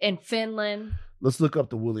there in Finland. Let's look up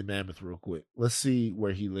the woolly mammoth real quick. Let's see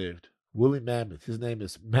where he lived. Woolly mammoth. His name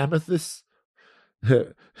is Mammothus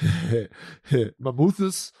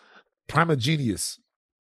Mammuthus primigenius.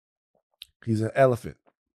 He's an elephant.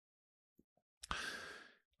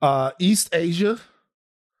 East Asia.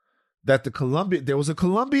 There was a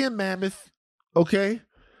Colombian mammoth. Okay.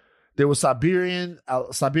 There was Siberia,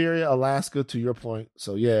 Alaska, to your point.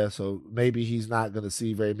 So yeah, so maybe he's not going to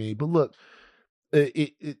see very many. But look,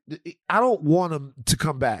 I don't want him to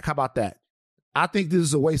come back. How about that? I think this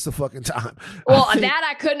is a waste of fucking time. Well,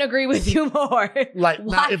 I couldn't agree with you more. Like,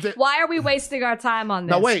 why are we wasting our time on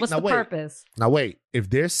this? What's the purpose? Now wait, if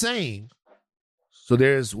they're saying, so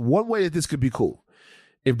there's one way that this could be cool.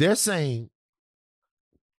 If they're saying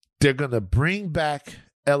they're going to bring back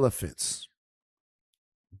elephants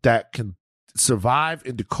that can survive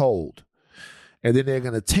in the cold, and then they're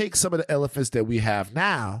going to take some of the elephants that we have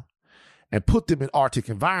now and put them in Arctic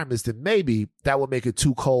environments, then maybe that would make it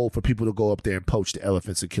too cold for people to go up there and poach the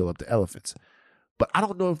elephants and kill up the elephants. But I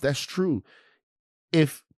don't know if that's true.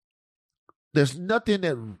 If there's nothing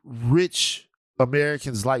that rich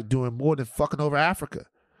Americans like doing more than fucking over Africa.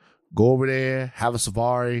 Go over there, have a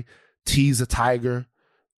safari, tease a tiger,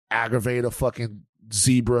 aggravate a fucking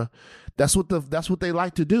zebra. That's what they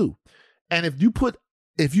like to do. And if you put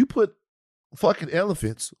fucking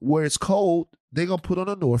elephants where it's cold, they're gonna put on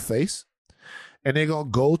a North Face. and they're going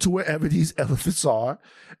to go to wherever these elephants are,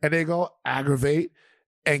 and they're going to aggravate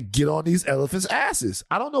and get on these elephants' asses.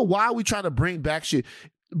 I don't know why we trying to bring back shit.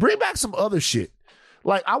 Bring back some other shit.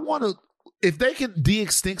 Like, I want to, if they can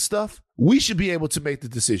de-extinct stuff, we should be able to make the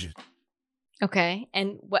decision. Okay.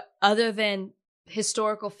 And what other than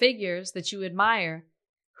historical figures that you admire,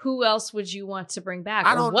 who else would you want to bring back?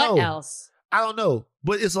 I don't know. What else? I don't know.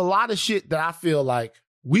 But it's a lot of shit that I feel like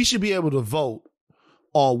we should be able to vote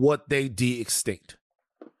on what they de-extinct.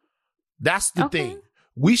 That's the thing.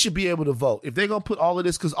 We should be able to vote. If they're going to put all of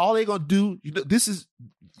this, because all they're going to do, you know, this is,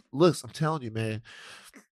 look, I'm telling you, man,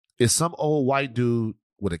 it's some old white dude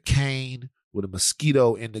with a cane, with a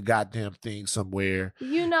mosquito in the goddamn thing somewhere.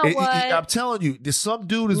 You know what? I'm telling you, there's some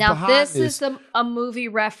dude is now, behind this. This is a movie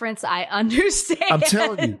reference. I understand. I'm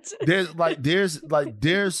telling you,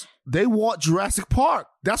 they want Jurassic Park.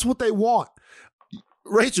 That's what they want.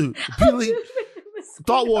 Rachel, really,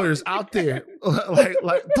 Thought Warriors out there, like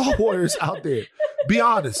Thought Warriors out there. Be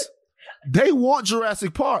honest. They want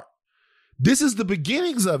Jurassic Park. This is the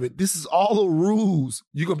beginnings of it. This is all the rules.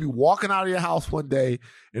 You're going to be walking out of your house one day,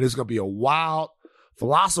 and there's going to be a wild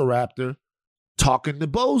velociraptor talking to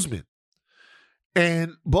Bozeman.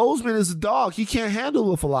 And Bozeman is a dog. He can't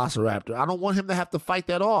handle a velociraptor. I don't want him to have to fight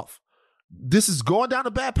that off. This is going down a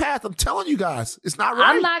bad path. I'm telling you guys, it's not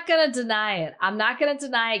right. I'm not going to deny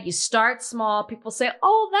it. You start small. People say,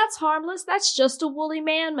 oh, that's harmless. That's just a woolly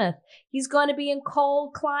mammoth. He's going to be in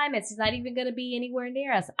cold climates. He's not even going to be anywhere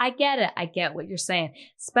near us. I get it. I get what you're saying.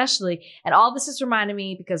 Especially, and all this is reminding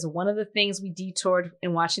me because one of the things we detoured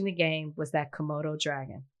in watching the game was that Komodo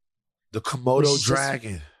dragon. The Komodo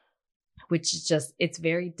dragon. Which is just, it's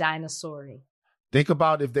very dinosaur-y. Think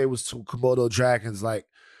about if there was two Komodo dragons, like,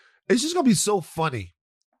 it's just going to be so funny.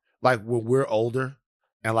 Like when we're older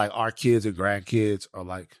and like our kids and grandkids are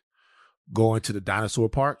like going to the dinosaur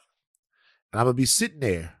park, and I'm going to be sitting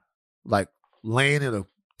there like laying in a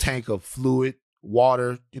tank of fluid,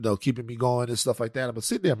 water, you know, keeping me going and stuff like that. I'm going to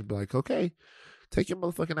sit there and be like, okay, take your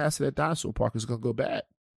motherfucking ass to that dinosaur park. It's going to go bad.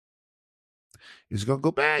 It's going to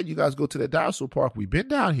go bad. You guys go to that dinosaur park. We've been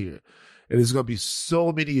down here. And there's going to be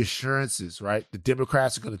so many assurances, right? The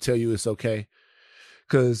Democrats are going to tell you it's okay.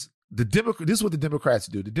 Because this is what the Democrats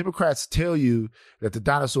do. The Democrats tell you that the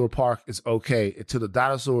dinosaur park is okay until the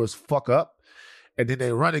dinosaurs fuck up. And then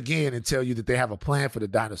they run again and tell you that they have a plan for the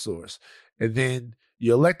dinosaurs. And then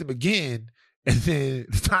you elect them again. And then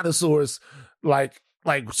the dinosaurs like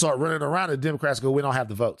start running around and the Democrats go, we don't have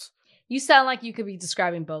the votes. You sound like you could be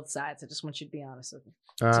describing both sides. I just want you to be honest with me.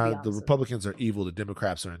 The Republicans are evil. The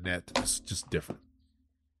Democrats are inept. It's just different.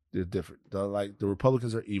 They're different. The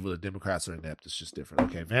Republicans are evil. The Democrats are inept. It's just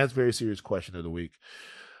different. Okay, Van's very serious question of the week.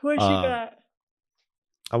 What you got?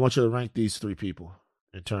 I want you to rank these three people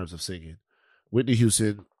in terms of singing: Whitney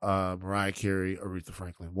Houston, Mariah Carey, Aretha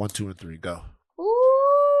Franklin. 1, 2, and 3. Go.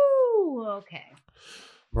 Ooh, okay.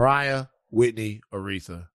 Mariah, Whitney,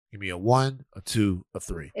 Aretha. Give me a 1, a 2, a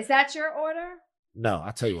 3. Is that your order? No,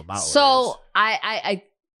 I'll tell you what my order is. So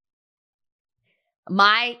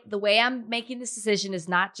the way I'm making this decision is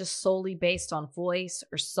not just solely based on voice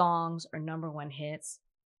or songs or #1 hits.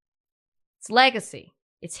 It's legacy.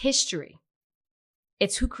 It's history.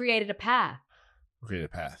 It's who created a path. Who created a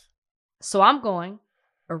path. So I'm going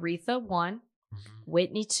Aretha 1,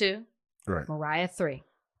 Whitney 2, right. Mariah 3.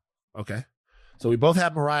 Okay. So we both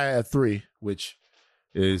have Mariah at 3, which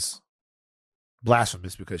is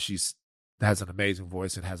blasphemous because she has an amazing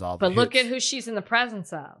voice and has all the But look hits. at who she's in the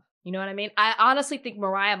presence of. You know what I mean? I honestly think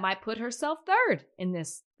Mariah might put herself third in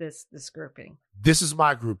this grouping. This is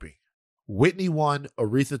my grouping. Whitney 1,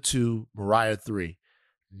 Aretha 2, Mariah 3.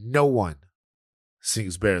 No one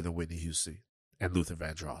sings better than Whitney Houston and Luther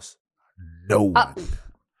Vandross. No one.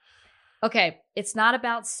 Okay, it's not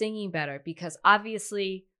about singing better because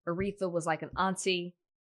obviously Aretha was like an auntie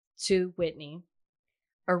to Whitney.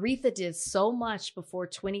 Aretha did so much before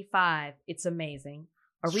 25. It's amazing.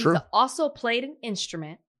 Aretha also played an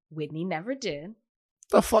instrument. Whitney never did.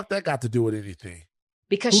 The fuck that got to do with anything?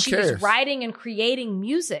 Because she was writing and creating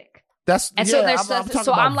music. I'm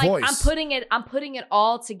putting it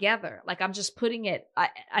all together. Like I'm just putting it.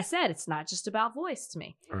 I said it's not just about voice to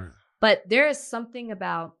me, but there is something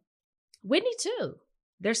about Whitney too.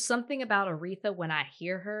 There's something about Aretha when I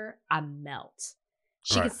hear her, I melt.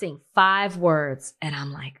 She can sing 5 words, and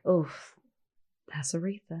I'm like, oof, that's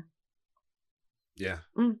Aretha. Yeah.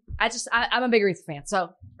 I'm a big Aretha fan.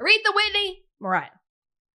 So Aretha, Whitney, Mariah.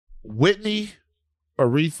 Whitney,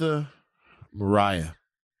 Aretha, Mariah.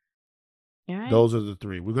 All right. Those are the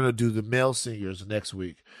 3. We're going to do the male singers next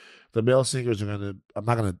week. The male singers are going to, I'm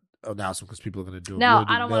not going to announce them because people are going to do it. No,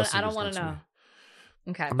 I don't want to know.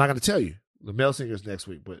 Week. Okay. I'm not going to tell you. The male singers next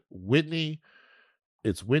week, but Whitney,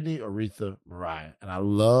 it's Whitney, Aretha, Mariah. And I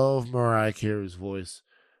love Mariah Carey's voice,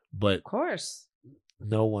 but Of course.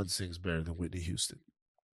 no one sings better than Whitney Houston.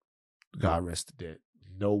 God rest the dead.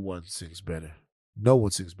 No one sings better. No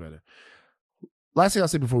one sings better. Last thing I'll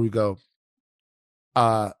say before we go,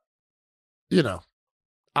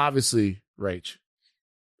 obviously, Rach,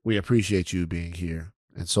 we appreciate you being here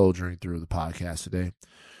and soldiering through the podcast today.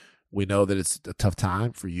 We know that it's a tough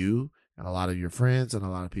time for you and a lot of your friends and a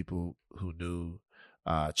lot of people who knew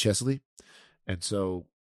Chesley. And so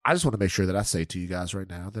I just want to make sure that I say to you guys right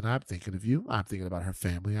now that I'm thinking of you. I'm thinking about her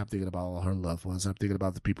family. I'm thinking about all her loved ones. I'm thinking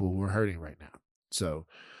about the people who are hurting right now. So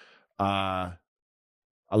I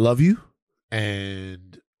love you,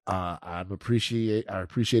 and I appreciate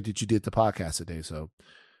that you did the podcast today. So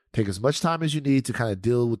take as much time as you need to kind of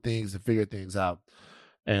deal with things and figure things out,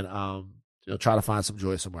 and try to find some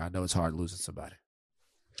joy somewhere. I know it's hard losing somebody.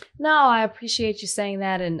 No, I appreciate you saying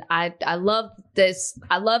that. And I love this.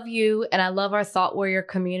 I love you, and I love our Thought Warrior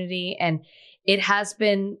community. And it has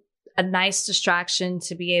been a nice distraction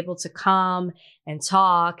to be able to come and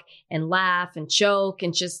talk and laugh and joke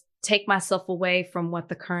and just take myself away from what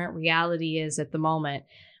the current reality is at the moment.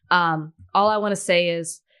 All I want to say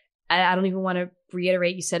is, I don't even want to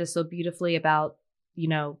reiterate, you said it so beautifully about,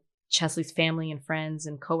 Chesley's family and friends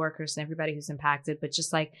and coworkers and everybody who's impacted, but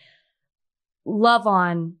just like, love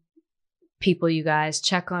on people, you guys.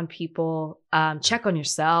 Check on people. Check on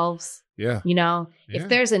yourselves. Yeah. If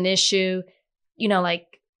there's an issue,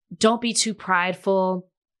 don't be too prideful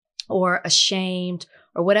or ashamed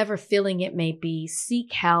or whatever feeling it may be.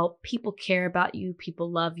 Seek help. People care about you.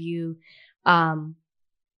 People love you. And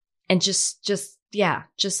just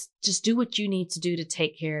do what you need to do to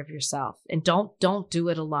take care of yourself, and don't do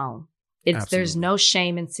it alone. There's no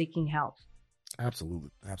shame in seeking help.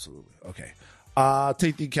 Absolutely. Okay.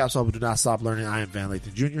 Take the caps off, but do not stop learning. I am Van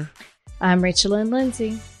Lathan Jr. I'm Rachel and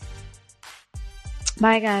Lindsay.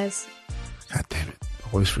 Bye, guys. God damn it.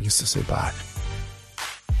 I always forgets to say bye.